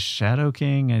 like the Shadow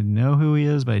King. I know who he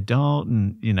is, but I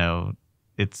don't. And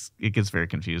it gets very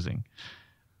confusing.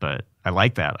 But I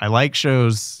like that. I like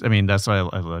shows. I mean, that's why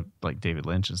I love like David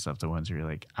Lynch and stuff. The ones where you're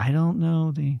like, I don't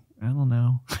know.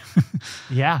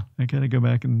 Yeah, I gotta go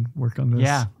back and work on this.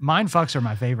 Yeah, mindfucks are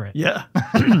my favorite. Yeah,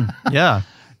 yeah.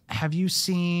 Have you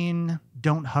seen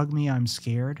Don't Hug Me, I'm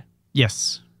Scared?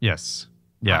 Yes.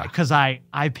 Yeah. Because I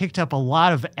picked up a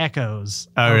lot of echoes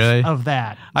of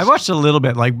that. I watched a little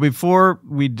bit. Like before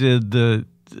we did the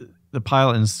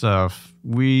pilot and stuff,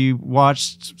 we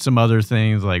watched some other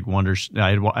things like Wonder.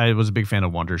 I was a big fan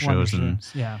of Wonder shows.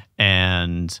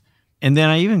 And then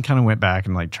I even kind of went back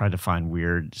and like tried to find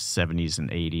weird 70s and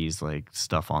 80s like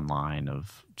stuff online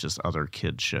of just other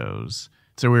kids shows.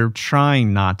 So we were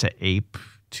trying not to ape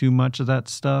too much of that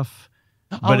stuff.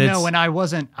 But and I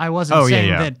wasn't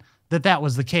saying that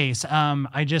was the case.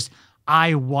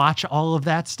 I watch all of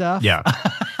that stuff.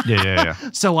 Yeah.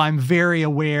 So I'm very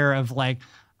aware of like,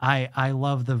 I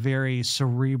love the very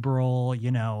cerebral,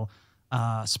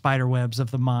 spider webs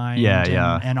of the mind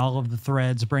and all of the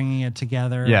threads, bringing it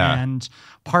together. Yeah. And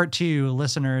part 2,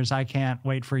 listeners, I can't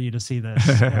wait for you to see this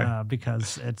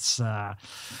because it's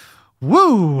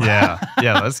woo. Yeah,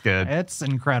 that's good. It's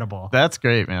incredible. That's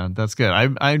great, man. That's good.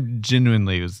 I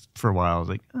genuinely was, for a while, I was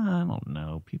like, I don't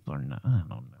know. People are not, I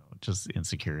don't know. Just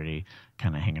insecurity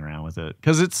kind of hanging around with it.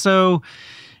 Because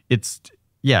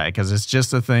because it's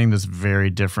just a thing that's very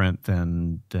different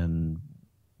than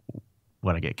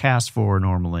what I get cast for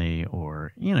normally,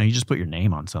 or you just put your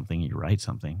name on something, you write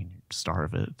something, and you're the star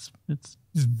of it. It's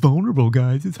vulnerable,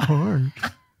 guys. It's hard,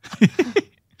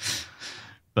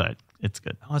 but it's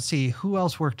good. Let's see who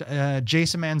else worked.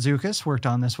 Jason Mantzoukas worked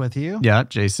on this with you. Yeah,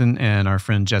 Jason and our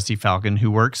friend Jesse Falcon,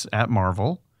 who works at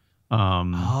Marvel.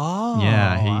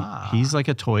 He's like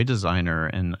a toy designer,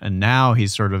 and now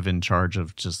he's sort of in charge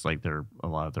of just like a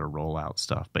lot of their rollout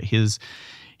stuff. But he is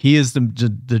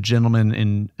the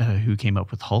gentleman who came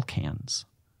up with Hulk hands.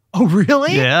 Oh,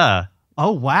 really? Yeah.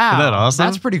 Oh, wow. Isn't that awesome?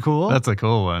 That's pretty cool. That's a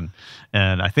cool one.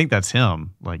 And I think that's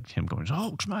him, like him going,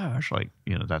 Hulk smash. Like,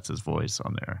 that's his voice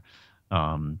on there.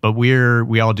 But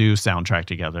we all do soundtrack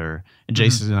together. And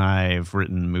Jason and I have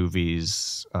written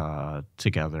movies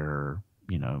together,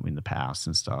 in the past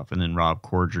and stuff. And then Rob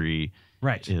Corddry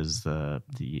is the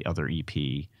other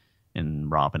EP.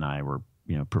 And Rob and I were,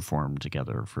 performed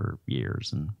together for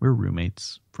years. And we were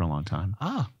roommates for a long time.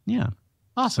 Ah. Yeah.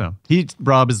 Awesome. So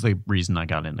Rob is the reason I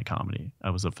got into comedy.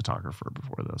 I was a photographer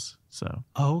before this. So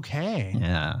okay.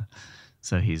 Yeah.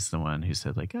 So he's the one who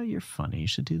said like, "Oh, you're funny. You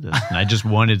should do this." And I just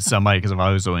wanted somebody because I've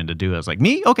always wanted to do it. I was like,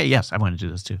 "Me? Okay, yes, I want to do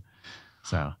this too."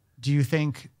 So do you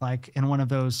think like in one of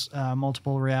those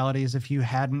multiple realities, if you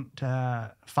hadn't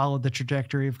followed the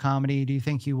trajectory of comedy, do you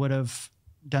think you would have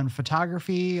done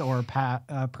photography or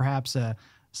perhaps a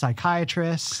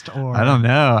psychiatrist? Or I don't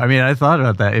know. I mean, I thought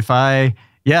about that. If I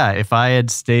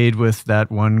had stayed with that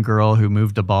one girl who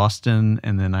moved to Boston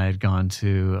and then I had gone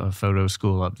to a photo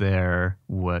school up there,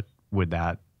 what would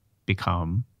that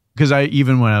become? Because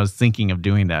even when I was thinking of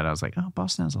doing that, I was like, oh,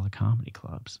 Boston has a lot of comedy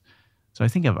clubs. So I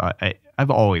think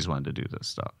I've always wanted to do this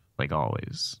stuff, like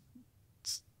always.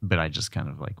 But I just kind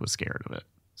of like was scared of it.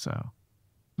 So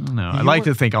I don't know. I like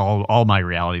to think all my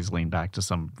realities lead to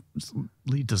some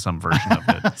version of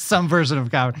it. Some version of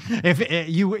comedy. If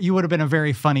you would have been a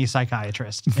very funny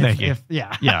psychiatrist. Thank you.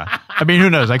 Yeah. Yeah. I mean, who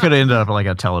knows? I could have ended up like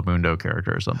a Telemundo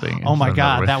character or something. Oh my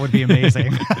God, that would be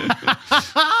amazing.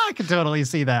 I could totally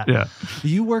see that. Yeah.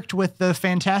 You worked with the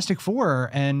Fantastic Four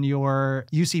and your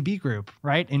UCB group,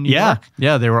 right? In New York?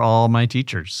 Yeah, they were all my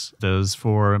teachers. Those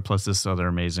four, plus this other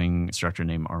amazing instructor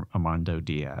named Armando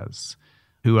Diaz,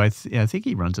 who I think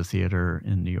he runs a theater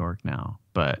in New York now.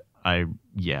 But I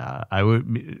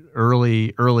would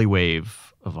early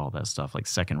wave of all that stuff, like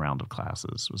second round of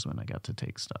classes was when I got to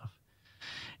take stuff.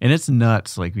 And it's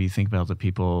nuts, like when you think about the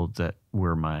people that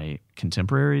were my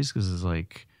contemporaries, because it's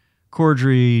like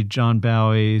Corddry, John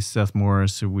Bowie, Seth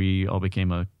Morris, who we all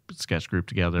became a sketch group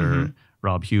together,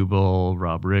 Rob Hubel,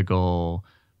 Rob Riggle,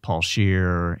 Paul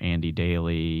Scheer, Andy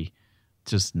Daly.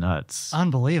 Just nuts.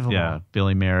 Unbelievable. Yeah.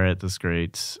 Billy Merritt, this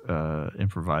great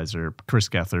improviser. Chris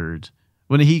Gethard.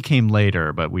 When he came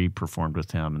later, but we performed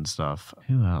with him and stuff.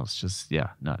 Who else? Just,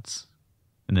 nuts.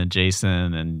 And then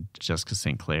Jason and Jessica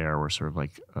St. Clair were sort of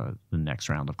like the next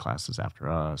round of classes after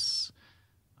us.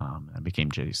 I became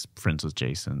friends with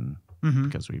Jason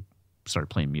because we started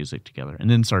playing music together and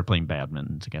then started playing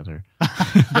badminton together.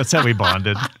 That's how we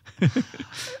bonded.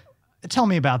 Tell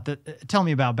me about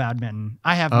badminton.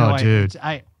 I have no idea.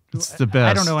 Dude. It's the best.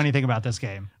 I don't know anything about this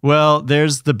game. Well,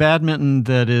 there's the badminton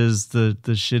that is the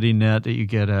shitty net that you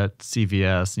get at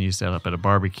CVS and you set up at a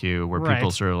barbecue where people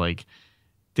sort of like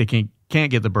they can't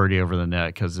get the birdie over the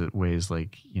net because it weighs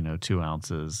like 2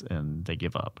 ounces and they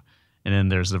give up. And then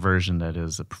there's the version that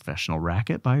is a professional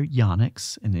racket by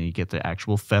Yonex, and then you get the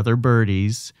actual feather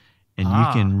birdies, and you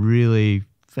can really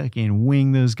fucking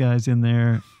wing those guys in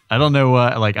there. I don't know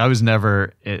what, like I was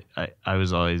never, I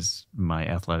was always my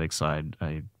athletic side.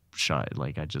 I shot,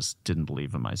 like I just didn't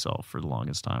believe in myself for the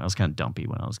longest time. I was kind of dumpy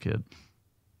when I was a kid.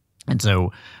 And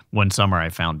so one summer I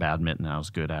found badminton and I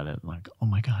was good at it. Like, oh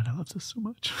my God, I love this so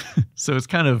much. So it's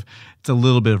a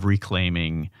little bit of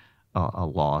reclaiming a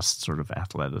lost sort of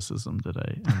athleticism that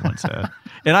I once had.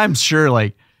 And I'm sure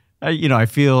like, I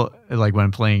feel like when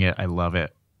I'm playing it, I love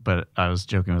it. But I was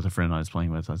joking with a friend I was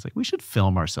playing with. I was like, we should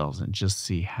film ourselves and just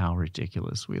see how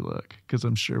ridiculous we look. Because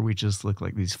I'm sure we just look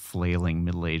like these flailing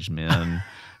middle-aged men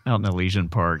out in Elysian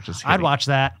Park. I'd watch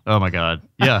that. Oh, my God.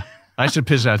 Yeah. I should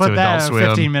pitch that to Adult Swim.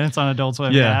 15 minutes on Adult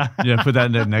Swim. Yeah. Put that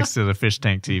next to the Fish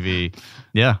Tank TV.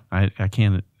 Yeah. I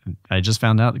can't. I just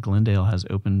found out that Glendale has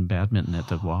open badminton at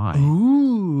the Y.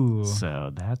 Ooh.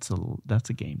 So that's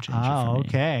a game changer for me.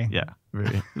 Okay. Yeah.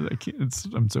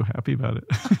 I'm so happy about it.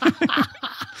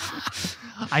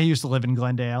 I used to live in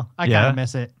Glendale. I kind of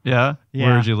miss it. Yeah?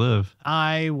 Where did you live?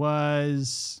 I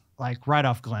was like right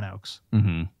off Glen Oaks.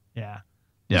 Mm-hmm. Yeah.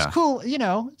 Yeah. It's cool,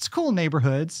 it's cool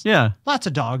neighborhoods. Yeah. Lots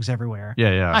of dogs everywhere.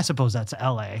 Yeah. I suppose that's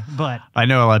LA, but I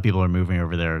know a lot of people are moving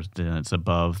over there. And it's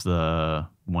above the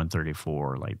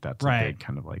 134. Like that's a big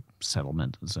kind of like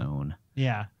settlement zone.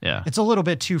 Yeah. Yeah. It's a little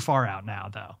bit too far out now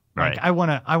though. Like I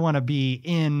wanna be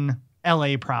in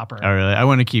LA proper. Oh, really? I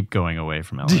want to keep going away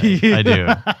from LA. I do.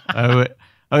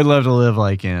 I would love to live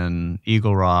like in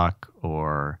Eagle Rock,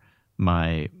 or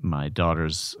my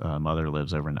daughter's mother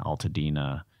lives over in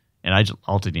Altadena. And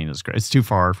Altadena is great. It's too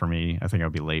far for me. I think I'll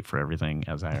be late for everything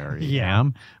as I already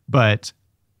am. But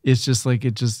it's just like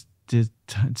it's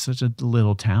such a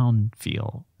little town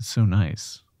feel. It's so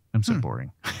nice. I'm so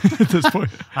boring at this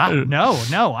point.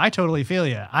 No, I totally feel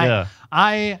you.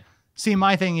 I see.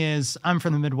 My thing is, I'm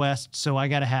from the Midwest, so I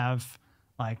got to have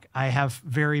I have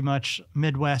very much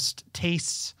Midwest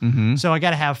tastes. Mm-hmm. So I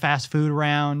got to have fast food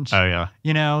around. Oh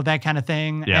yeah, that kind of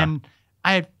thing. Yeah. And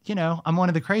I'm one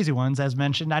of the crazy ones, as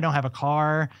mentioned. I don't have a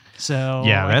car, so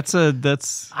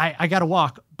that's. I got to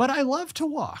walk, but I love to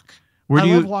walk. Where do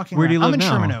you live I'm in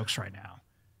now? Sherman Oaks right now.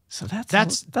 So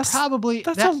that's probably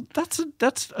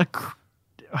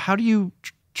how do you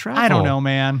travel? I don't know,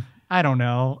 man. I don't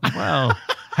know. Wow.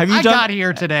 I got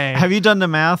here today. Have you done the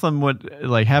math on what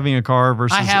having a car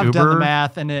versus Uber? I have done the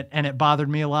math, and it bothered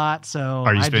me a lot. So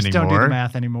I just don't do the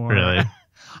math anymore. Really?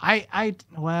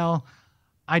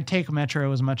 I'd take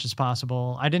Metro as much as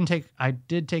possible. I did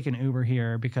take an Uber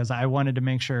here because I wanted to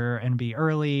make sure and be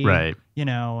early. Right. And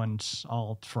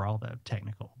all the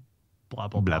technical blah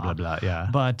blah blah blah blah. Yeah.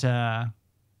 But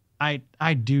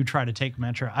I do try to take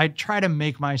Metro. I try to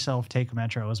make myself take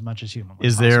Metro as much as humanly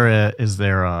possible. Is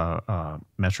there a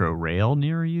Metro rail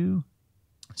near you?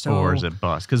 Or is it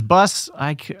bus? Because bus,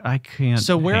 I can't.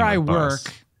 So where I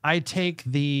work, I take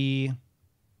the.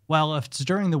 Well, if it's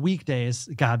during the weekdays,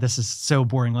 God, this is so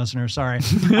boring, listener. Sorry.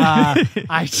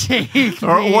 I take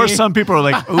or some people are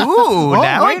like, ooh,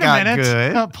 now wait I a minute.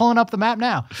 Good. Pulling up the map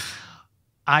now.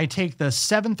 I take the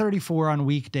 734 on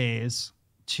weekdays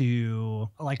to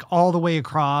all the way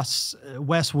across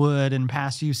Westwood and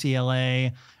past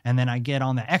UCLA. And then I get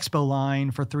on the Expo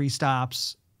line for 3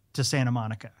 stops to Santa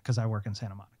Monica because I work in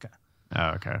Santa Monica.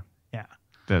 Oh, okay. Yeah.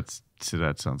 That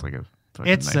sounds like a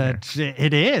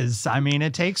it is. I mean,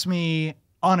 it takes me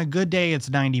on a good day. It's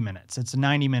 90 minutes. It's a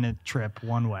 90-minute trip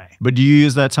one way. But do you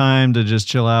use that time to just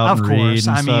chill out? Of and course. read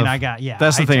and I stuff? mean,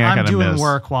 That's the thing I kind of miss. I'm doing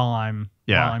work while I'm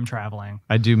traveling.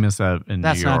 I do miss that in New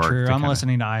York. That's not true. I'm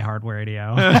listening to iHeart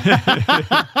Radio.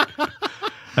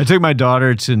 I took my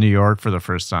daughter to New York for the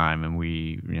first time, and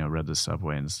we read the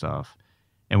subway and stuff,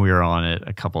 and we were on it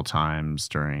a couple times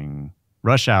during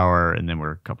rush hour, and then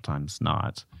we're a couple times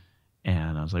not.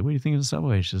 And I was like, what do you think of the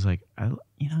subway? She's like, I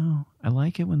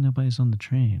like it when nobody's on the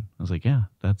train. I was like, yeah,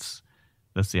 that's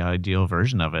the ideal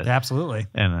version of it. Absolutely.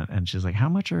 And she's like, how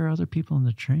much are other people on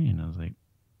the train? I was like,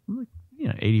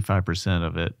 85%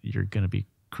 of it, you're going to be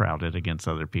crowded against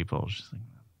other people. She's like,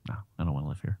 no, I don't want to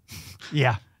live here.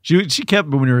 Yeah. She kept,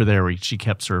 when we were there, she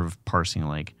kept sort of parsing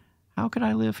like, how could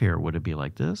I live here? Would it be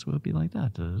like this? Would it be like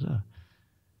that? Da, da, da.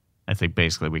 I think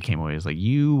basically we came away as like,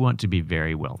 you want to be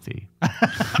very wealthy.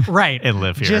 Right. And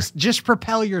live here. Just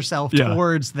propel yourself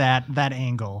towards that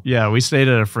angle. Yeah, we stayed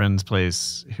at a friend's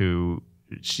place who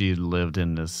she lived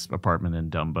in this apartment in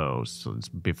Dumbo. So it's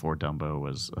before Dumbo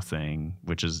was a thing,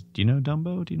 which is, do you know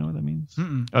Dumbo? Do you know what that means?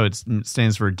 Mm-mm. Oh, it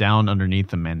stands for Down Underneath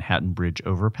the Manhattan Bridge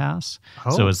Overpass.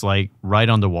 Oh. So it's like right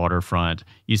on the waterfront.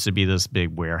 Used to be this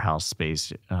big warehouse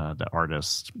space the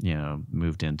artists,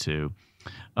 moved into.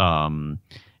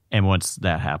 And once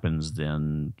that happens,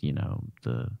 then,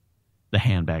 the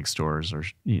handbag stores are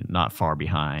not far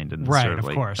behind. And right, sort of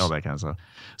course. All that kind of stuff.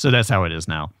 So that's how it is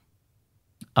now.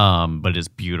 But it's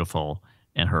beautiful.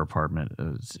 And her apartment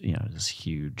is, this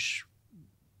huge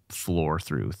floor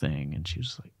through thing. And she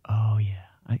was like, oh,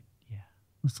 yeah,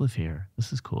 let's live here.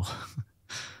 This is cool.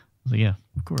 I was like, yeah,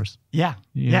 of course. Yeah,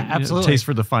 absolutely. Taste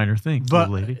for the finer things, but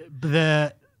lady.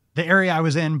 The area I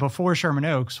was in before Sherman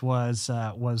Oaks was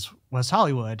West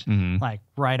Hollywood, mm-hmm. like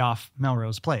right off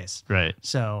Melrose Place. Right.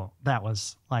 So that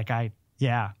was like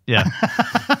Yeah.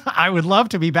 I would love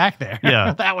to be back there.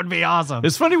 Yeah. That would be awesome.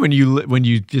 It's funny when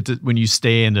you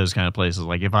stay in those kind of places.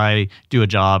 Like if I do a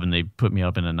job and they put me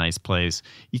up in a nice place,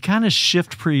 you kind of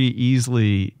shift pretty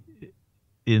easily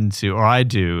into, or I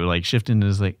do, like shift into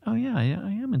this like, oh yeah, I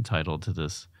am entitled to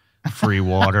this free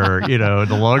water, the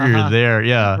longer you're there.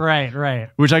 Yeah.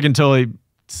 Right. Which I can totally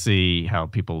see how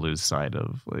people lose sight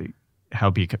of, like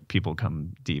how people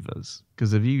come divas.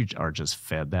 Because if you are just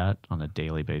fed that on a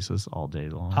daily basis all day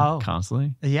long,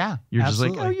 constantly, yeah, you're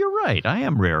absolutely. just like, oh, you're right. I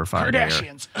am rarefied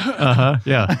Kardashians. Air.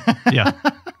 Yeah.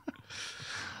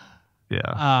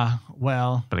 Yeah.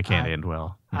 Well, but it can't end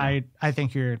well. I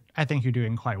think you're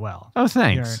doing quite well. Oh,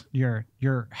 thanks.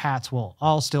 Your hats will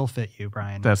all still fit you,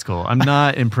 Brian. That's cool. I'm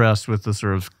not impressed with the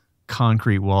sort of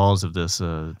concrete walls of this.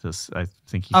 I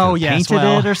think you painted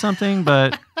it or something,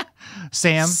 but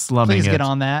Sam, please get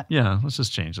on that. Yeah, let's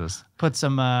just change this. Put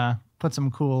some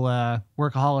cool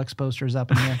Workaholics posters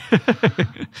up in here.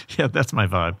 Yeah, that's my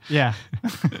vibe. Yeah.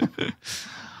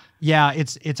 Yeah,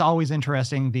 it's always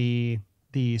interesting the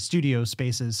the studio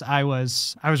spaces. I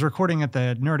was recording at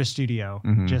the Nerdist studio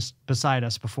just beside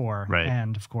us before, right?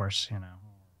 And of course, you know.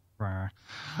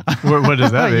 What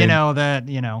does that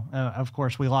mean? Of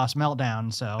course we lost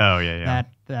Meltdown, so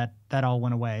that all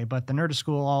went away. But the Nerdist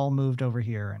school all moved over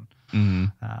here,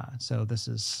 and so this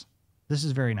is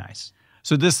very nice.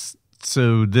 So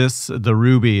the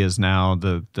Ruby is now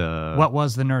the what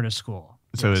was the Nerdist school.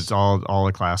 So yes. It's all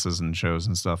the classes and shows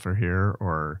and stuff are here,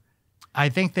 or I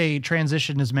think they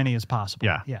transitioned as many as possible.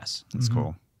 Yeah, yes, that's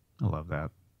cool. I love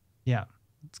that. Yeah,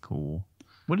 it's cool.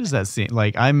 What does that seem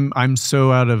like? I'm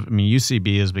so out of. I mean,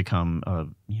 UCB has become a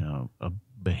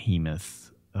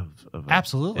behemoth of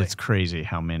absolutely. It's crazy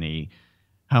how many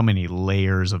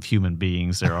layers of human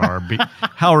beings there are.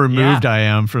 How removed I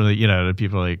am from the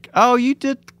people like, oh, you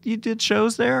did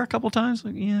shows there a couple times.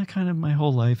 Like, yeah, kind of my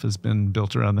whole life has been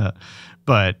built around that.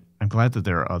 But I'm glad that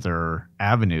there are other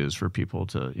avenues for people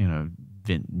to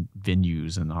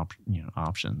venues and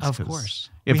options. Of course.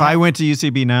 If I went to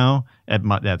UCB now at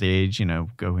the age,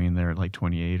 going there at like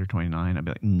 28 or 29, I'd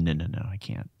be like, no, I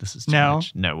can't. This is too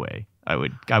much. No way. I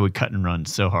would cut and run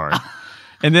so hard.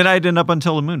 And then I'd end up on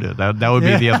Telemundo. That would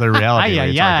be the other reality.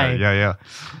 Yeah.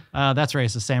 That's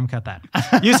racist. Sam, cut that.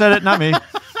 You said it, not me.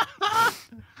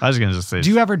 I was going to just say. Do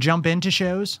you ever jump into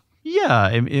shows? Yeah,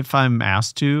 if I'm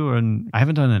asked to. And I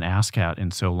haven't done an ASCAT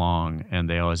in so long, and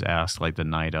they always ask like the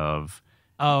night of.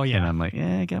 Oh, yeah. And I'm like,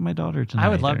 I got my daughter tonight. I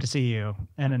would love to see you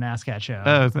in an ASCAT show.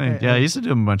 Oh, thanks. Yeah, I used to do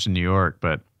them a bunch in New York,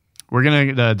 but they're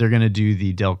gonna do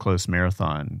the Del Close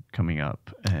Marathon coming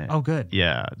up. Oh, good.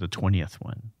 Yeah, the 20th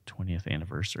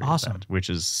anniversary. Awesome. Of that,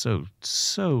 which is so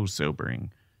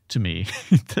sobering to me.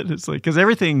 That it's like, because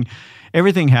everything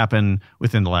happened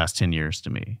within the last 10 years to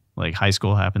me. Like high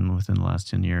school happened within the last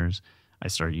 10 years. I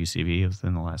started UCB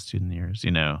within the last 10 years.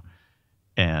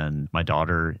 And my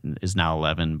daughter is now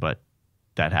 11, but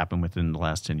that happened within the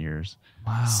last 10 years.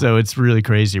 Wow. So it's really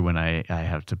crazy when I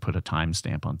have to put a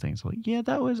timestamp on things. Like,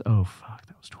 that was 20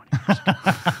 years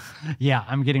ago. Yeah,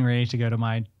 I'm getting ready to go to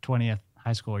my 20th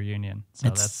high school reunion. So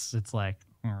it's like...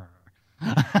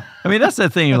 I mean, that's the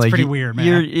thing. That's like, pretty weird,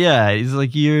 man. It's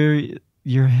like you're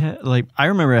like, I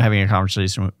remember having a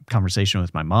conversation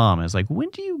with my mom. I was like, when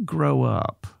do you grow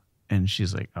up? And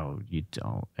she's like, oh, you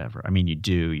don't ever. I mean, you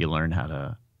do. You learn how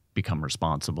to become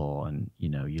responsible, and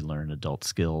you learn adult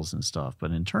skills and stuff,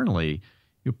 but internally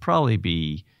you'll probably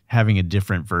be having a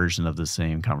different version of the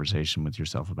same conversation with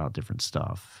yourself about different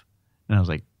stuff. And I was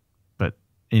like, but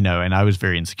and I was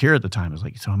very insecure at the time. I was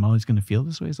like, so I'm always going to feel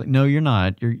this way? It's like, no, you're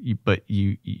not. But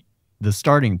the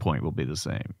starting point will be the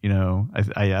same.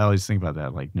 I always think about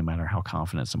that. Like, no matter how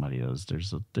confident somebody is,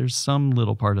 there's some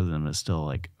little part of them that's still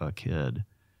like a kid.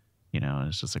 And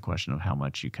it's just a question of how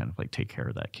much you kind of like take care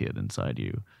of that kid inside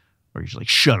you. Or you're just like,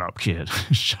 shut up, kid.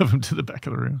 Shove him to the back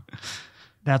of the room.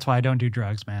 That's why I don't do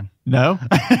drugs, man. No?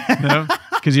 No?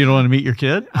 Because you don't want to meet your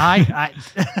kid?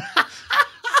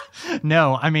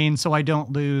 No, I mean, so I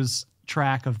don't lose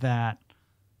track of that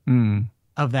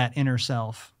inner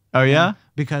self. Oh, yeah?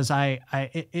 Because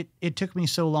it took me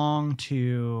so long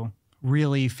to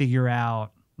really figure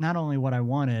out not only what I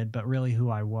wanted, but really who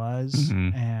I was.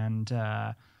 Mm-hmm.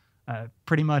 And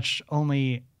pretty much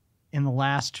only in the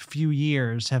last few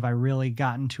years have I really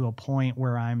gotten to a point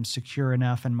where I'm secure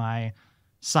enough in my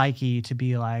psyche to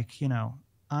be like,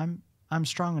 I'm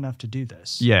strong enough to do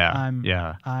this.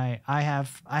 Yeah. I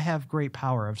have great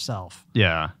power of self.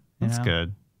 Yeah. That's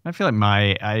good. I feel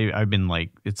like I've been like,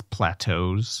 it's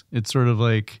plateaus. It's sort of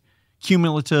like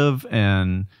cumulative,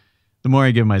 and the more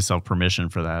I give myself permission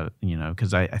for that,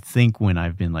 because I think when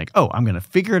I've been like, oh, I'm going to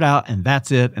figure it out and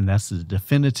that's it, and that's the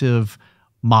definitive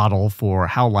model for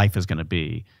how life is going to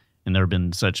be. And there have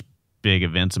been such big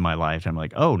events in my life. I'm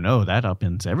like, oh no, that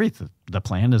upends everything. The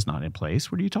plan is not in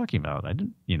place. What are you talking about? I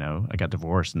didn't, I got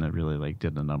divorced, and that really like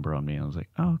did a number on me. I was like,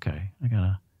 oh, okay,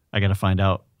 I gotta find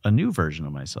out a new version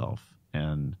of myself.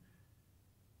 And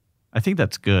I think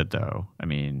that's good though. I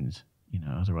mean,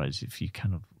 otherwise if you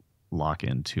kind of lock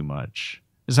in too much,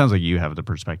 it sounds like you have the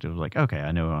perspective of like, okay,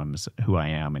 I know who I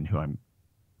am and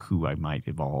who I might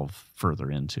evolve further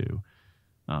into.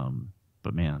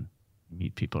 But man, you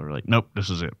meet people who are like, nope, this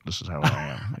is it. This is how I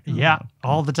am. Like, yeah.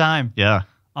 All the time. Yeah.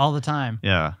 All the time.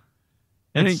 Yeah.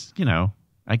 And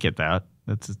I get that.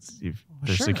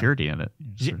 There's security in it.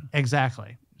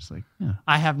 Exactly. It's like, yeah.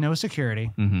 I have no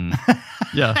security. Mm-hmm.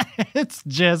 Yeah. It's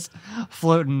just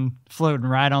floating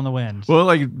right on the wind. Well,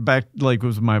 like back, like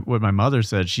what my mother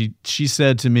said, she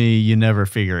said to me, you never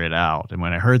figure it out. And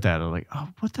when I heard that, I was like, oh,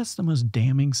 that's the most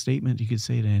damning statement you could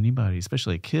say to anybody,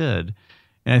 especially a kid.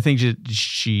 And I think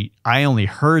I only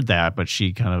heard that, but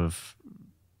she kind of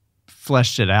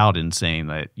fleshed it out in saying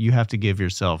that you have to give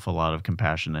yourself a lot of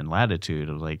compassion and latitude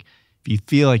of like, if you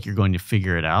feel like you're going to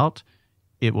figure it out,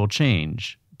 it will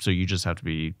change. So you just have to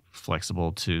be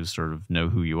flexible to sort of know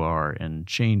who you are and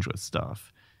change with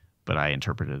stuff. But I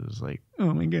interpret it as like,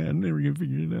 oh my God, I'm never going to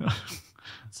figure it out.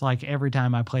 It's like every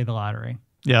time I play the lottery.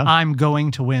 Yeah. I'm going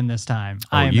to win this time.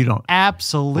 You don't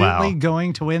absolutely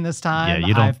going to win this time. Yeah,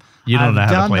 you don't know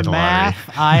how to play the lottery.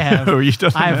 I have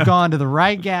I've gone to the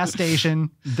right gas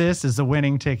station. This is a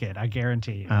winning ticket, I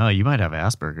guarantee you. Oh, you might have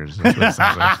Asperger's. That's what it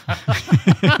sounds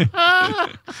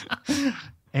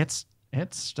like.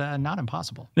 It's not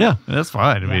impossible. Yeah, that's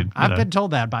fine. I mean, I've been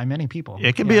told that by many people.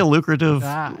 It can be a lucrative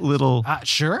little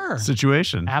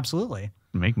situation. Absolutely.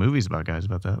 Make movies about guys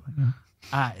about that.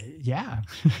 Yeah.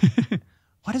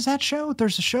 What is that show?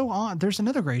 There's a show on. There's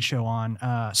another great show on.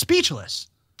 Speechless.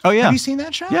 Oh yeah. Have you seen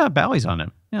that show? Yeah, Bowie's on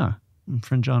it. Yeah,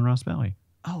 friend John Ross Bowie.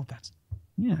 Oh,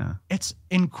 it's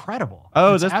incredible.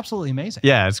 Oh, that's absolutely amazing.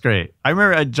 Yeah, it's great. I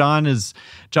remember John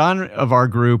of our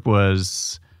group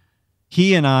was.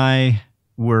 He and I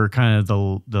were kind of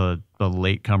the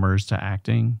latecomers to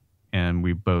acting, and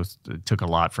we both it took a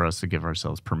lot for us to give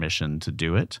ourselves permission to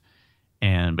do it.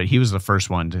 But he was the first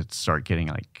one to start getting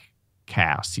like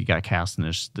cast. He got cast in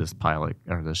this pilot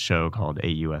or this show called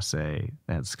AUSA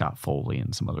that had Scott Foley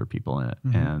and some other people in it.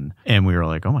 Mm-hmm. And we were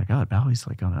like, oh my God, Bowie's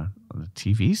like on a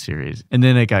TV series. And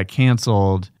then it got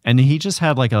canceled, and he just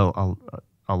had like a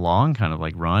long kind of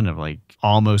like run of like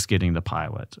almost getting the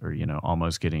pilot or,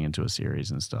 almost getting into a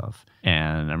series and stuff.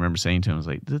 And I remember saying to him, I was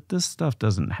like, this stuff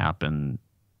doesn't happen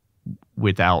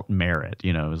without merit.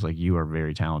 It was like, you are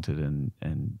very talented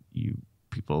and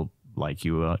people like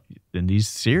you in these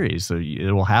series. So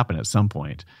it will happen at some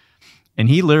point. And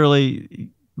he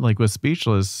literally, like with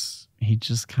Speechless, he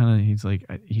just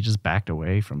backed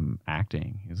away from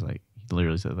acting. He's like, he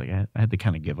literally said like, I had to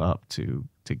kind of give up to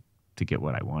get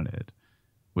what I wanted,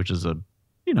 which is a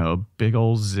big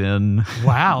old zen.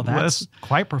 Wow, that's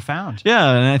quite profound.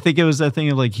 Yeah, and I think it was that thing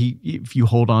of like if you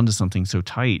hold on to something so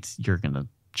tight, you're gonna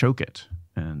choke it.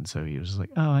 And so he was just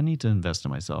like, oh, I need to invest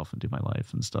in myself and do my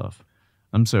life and stuff.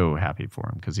 I'm so happy for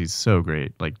him because he's so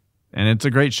great. Like, and it's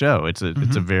a great show. It's a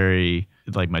very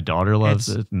like my daughter loves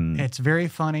it. And it's very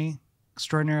funny,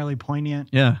 extraordinarily poignant.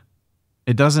 Yeah,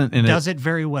 it does it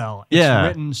very well. It's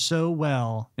written so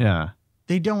well. Yeah.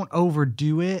 They don't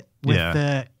overdo it with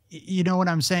the, you know what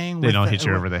I'm saying? They don't hit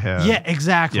you over the head. Yeah,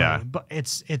 exactly. Yeah. But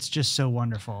it's just so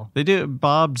wonderful. They do.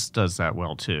 Bob's does that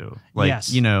well too. Like, yes.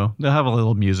 They'll have a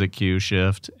little music cue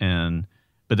shift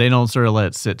but they don't sort of let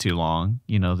it sit too long.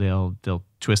 They'll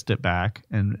twist it back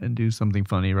and do something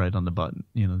funny right on the button,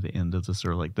 the end of the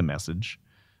sort of like the message.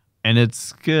 And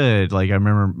it's good. Like I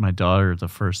remember my daughter the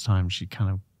first time she kind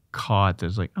of caught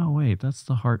there's like, oh wait, that's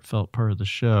the heartfelt part of the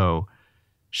show.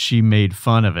 She made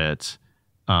fun of it.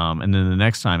 And then the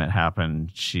next time it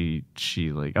happened, she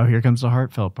like, oh, here comes the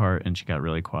heartfelt part. And she got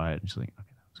really quiet. And she's like, okay,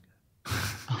 that was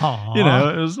good.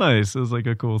 Aww. It was nice. It was like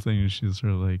a cool thing. And she's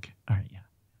sort of like, all right, yeah,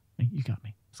 you got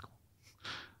me. It's cool.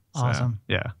 Awesome.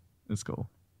 So, yeah, it's cool.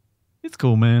 It's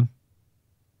cool, man.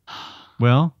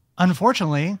 Well,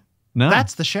 unfortunately, no,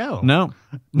 that's the show. No.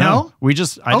 Let's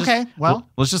just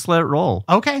let it roll.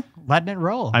 Okay. Letting it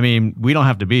roll. I mean, we don't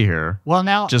have to be here. Well,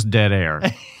 now just dead air.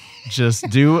 Just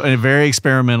do a very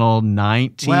experimental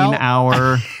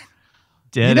 19-hour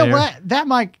dead air. You know what? That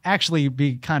might actually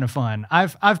be kind of fun.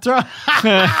 I've thrown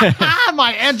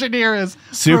my engineer is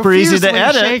super easy to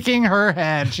edit. Shaking her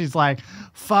head. She's like,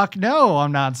 "Fuck no,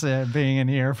 I'm not being in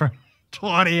here for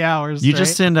 20 hours." You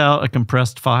just send out a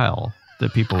compressed file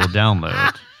that people will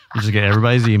download. You just get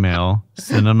everybody's email,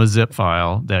 send them a zip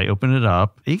file. They open it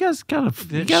up. You guys gotta.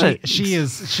 She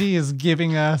is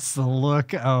giving us the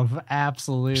look of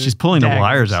absolute. She's pulling the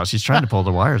wires out. She's trying to pull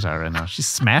the wires out right now. She's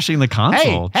smashing the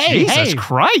console. Jesus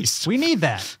Christ! We need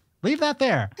that. Leave that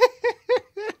there.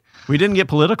 We didn't get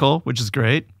political, which is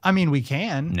great. I mean, we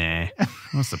can. Nah.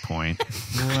 What's the point?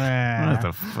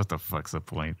 What the fuck's the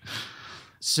point?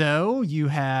 So you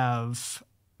have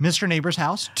Mr. Neighbor's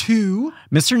House 2.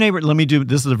 Mr. Neighbor, let me do,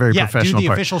 this is a very professional part. Do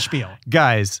the official spiel.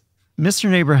 Guys, Mr.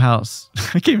 Neighbor House,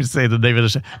 I can't even say the name of the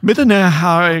show.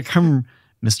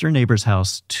 Mr. Neighbor's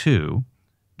House 2,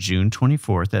 June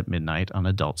 24th at midnight on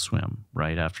Adult Swim,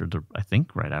 right after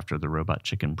the Robot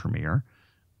Chicken premiere.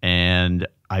 And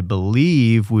I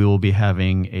believe we will be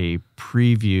having a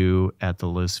preview at the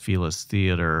Los Feliz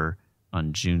Theater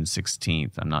on June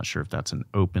 16th. I'm not sure if that's an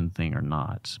open thing or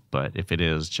not, but if it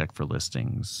is, check for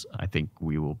listings. I think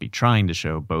we will be trying to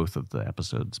show both of the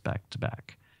episodes back to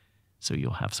back. So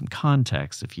you'll have some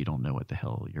context if you don't know what the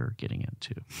hell you're getting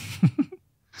into.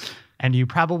 And you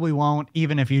probably won't,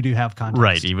 even if you do have context.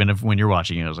 Right. Even if when you're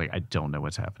watching it, I was like, I don't know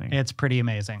what's happening. It's pretty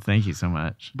amazing. Thank you so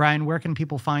much. Brian, where can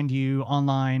people find you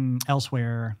online,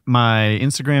 elsewhere? My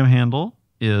Instagram handle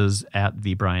is at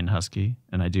the Brian Huskey,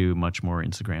 and I do much more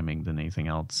Instagramming than anything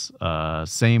else.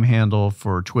 Same handle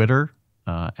for Twitter,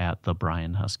 at the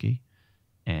Brian Huskey.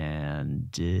 And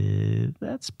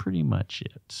that's pretty much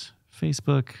it.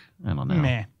 Facebook, I don't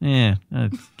know. Meh.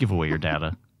 Give away your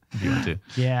data if you want to.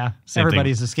 Yeah, Same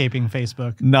everybody's thing. Escaping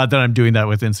Facebook. Not that I'm doing that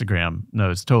with Instagram. No,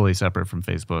 it's totally separate from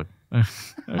Facebook.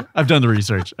 I've done the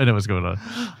research. I know what's going on.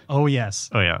 Oh, yes.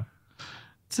 Oh, yeah.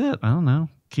 That's it. I don't know.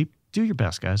 Do your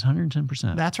best, guys.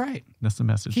 110%. That's right. That's the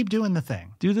message. Keep doing the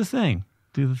thing. Do the thing.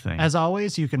 Do the thing. As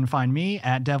always, you can find me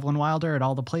at Devlin Wilder at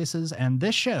all the places, and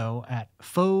this show at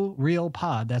Faux Real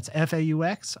Pod. That's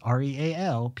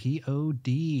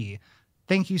FAUXREALPOD.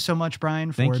 Thank you so much,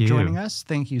 Brian, for joining us.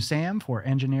 Thank you, Sam, for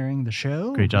engineering the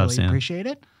show. Great job, Sam. Appreciate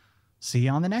it. See you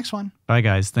on the next one. Bye,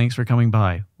 guys. Thanks for coming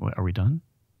by. Are we done?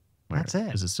 That's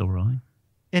it. Is it still rolling?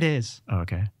 It is. Oh,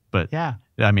 okay. But yeah,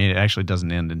 I mean, it actually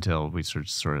doesn't end until we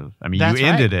sort of. I mean, that's you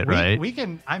ended it, right? We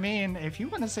can. I mean, if you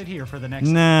want to sit here for the next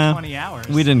 20 hours,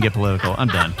 we didn't get political. I'm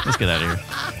done. Let's get out of here.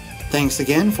 Thanks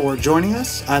again for joining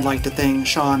us. I'd like to thank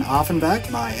Shaun Offenbach,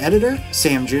 my editor,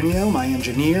 Sam Junio, my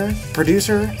engineer,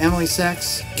 producer, Emily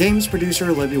Saex, games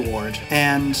producer, Libby Ward,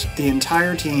 and the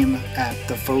entire team at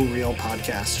the Faux Real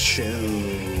Podcast Show.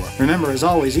 Remember, as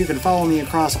always, you can follow me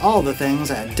across all the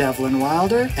things at Devlin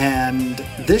Wilder, and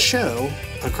this show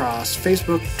across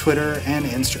Facebook, Twitter, and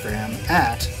Instagram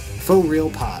at Faux Real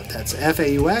Pod. That's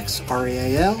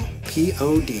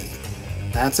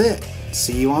FAUXREALPOD. That's it.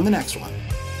 See you on the next one.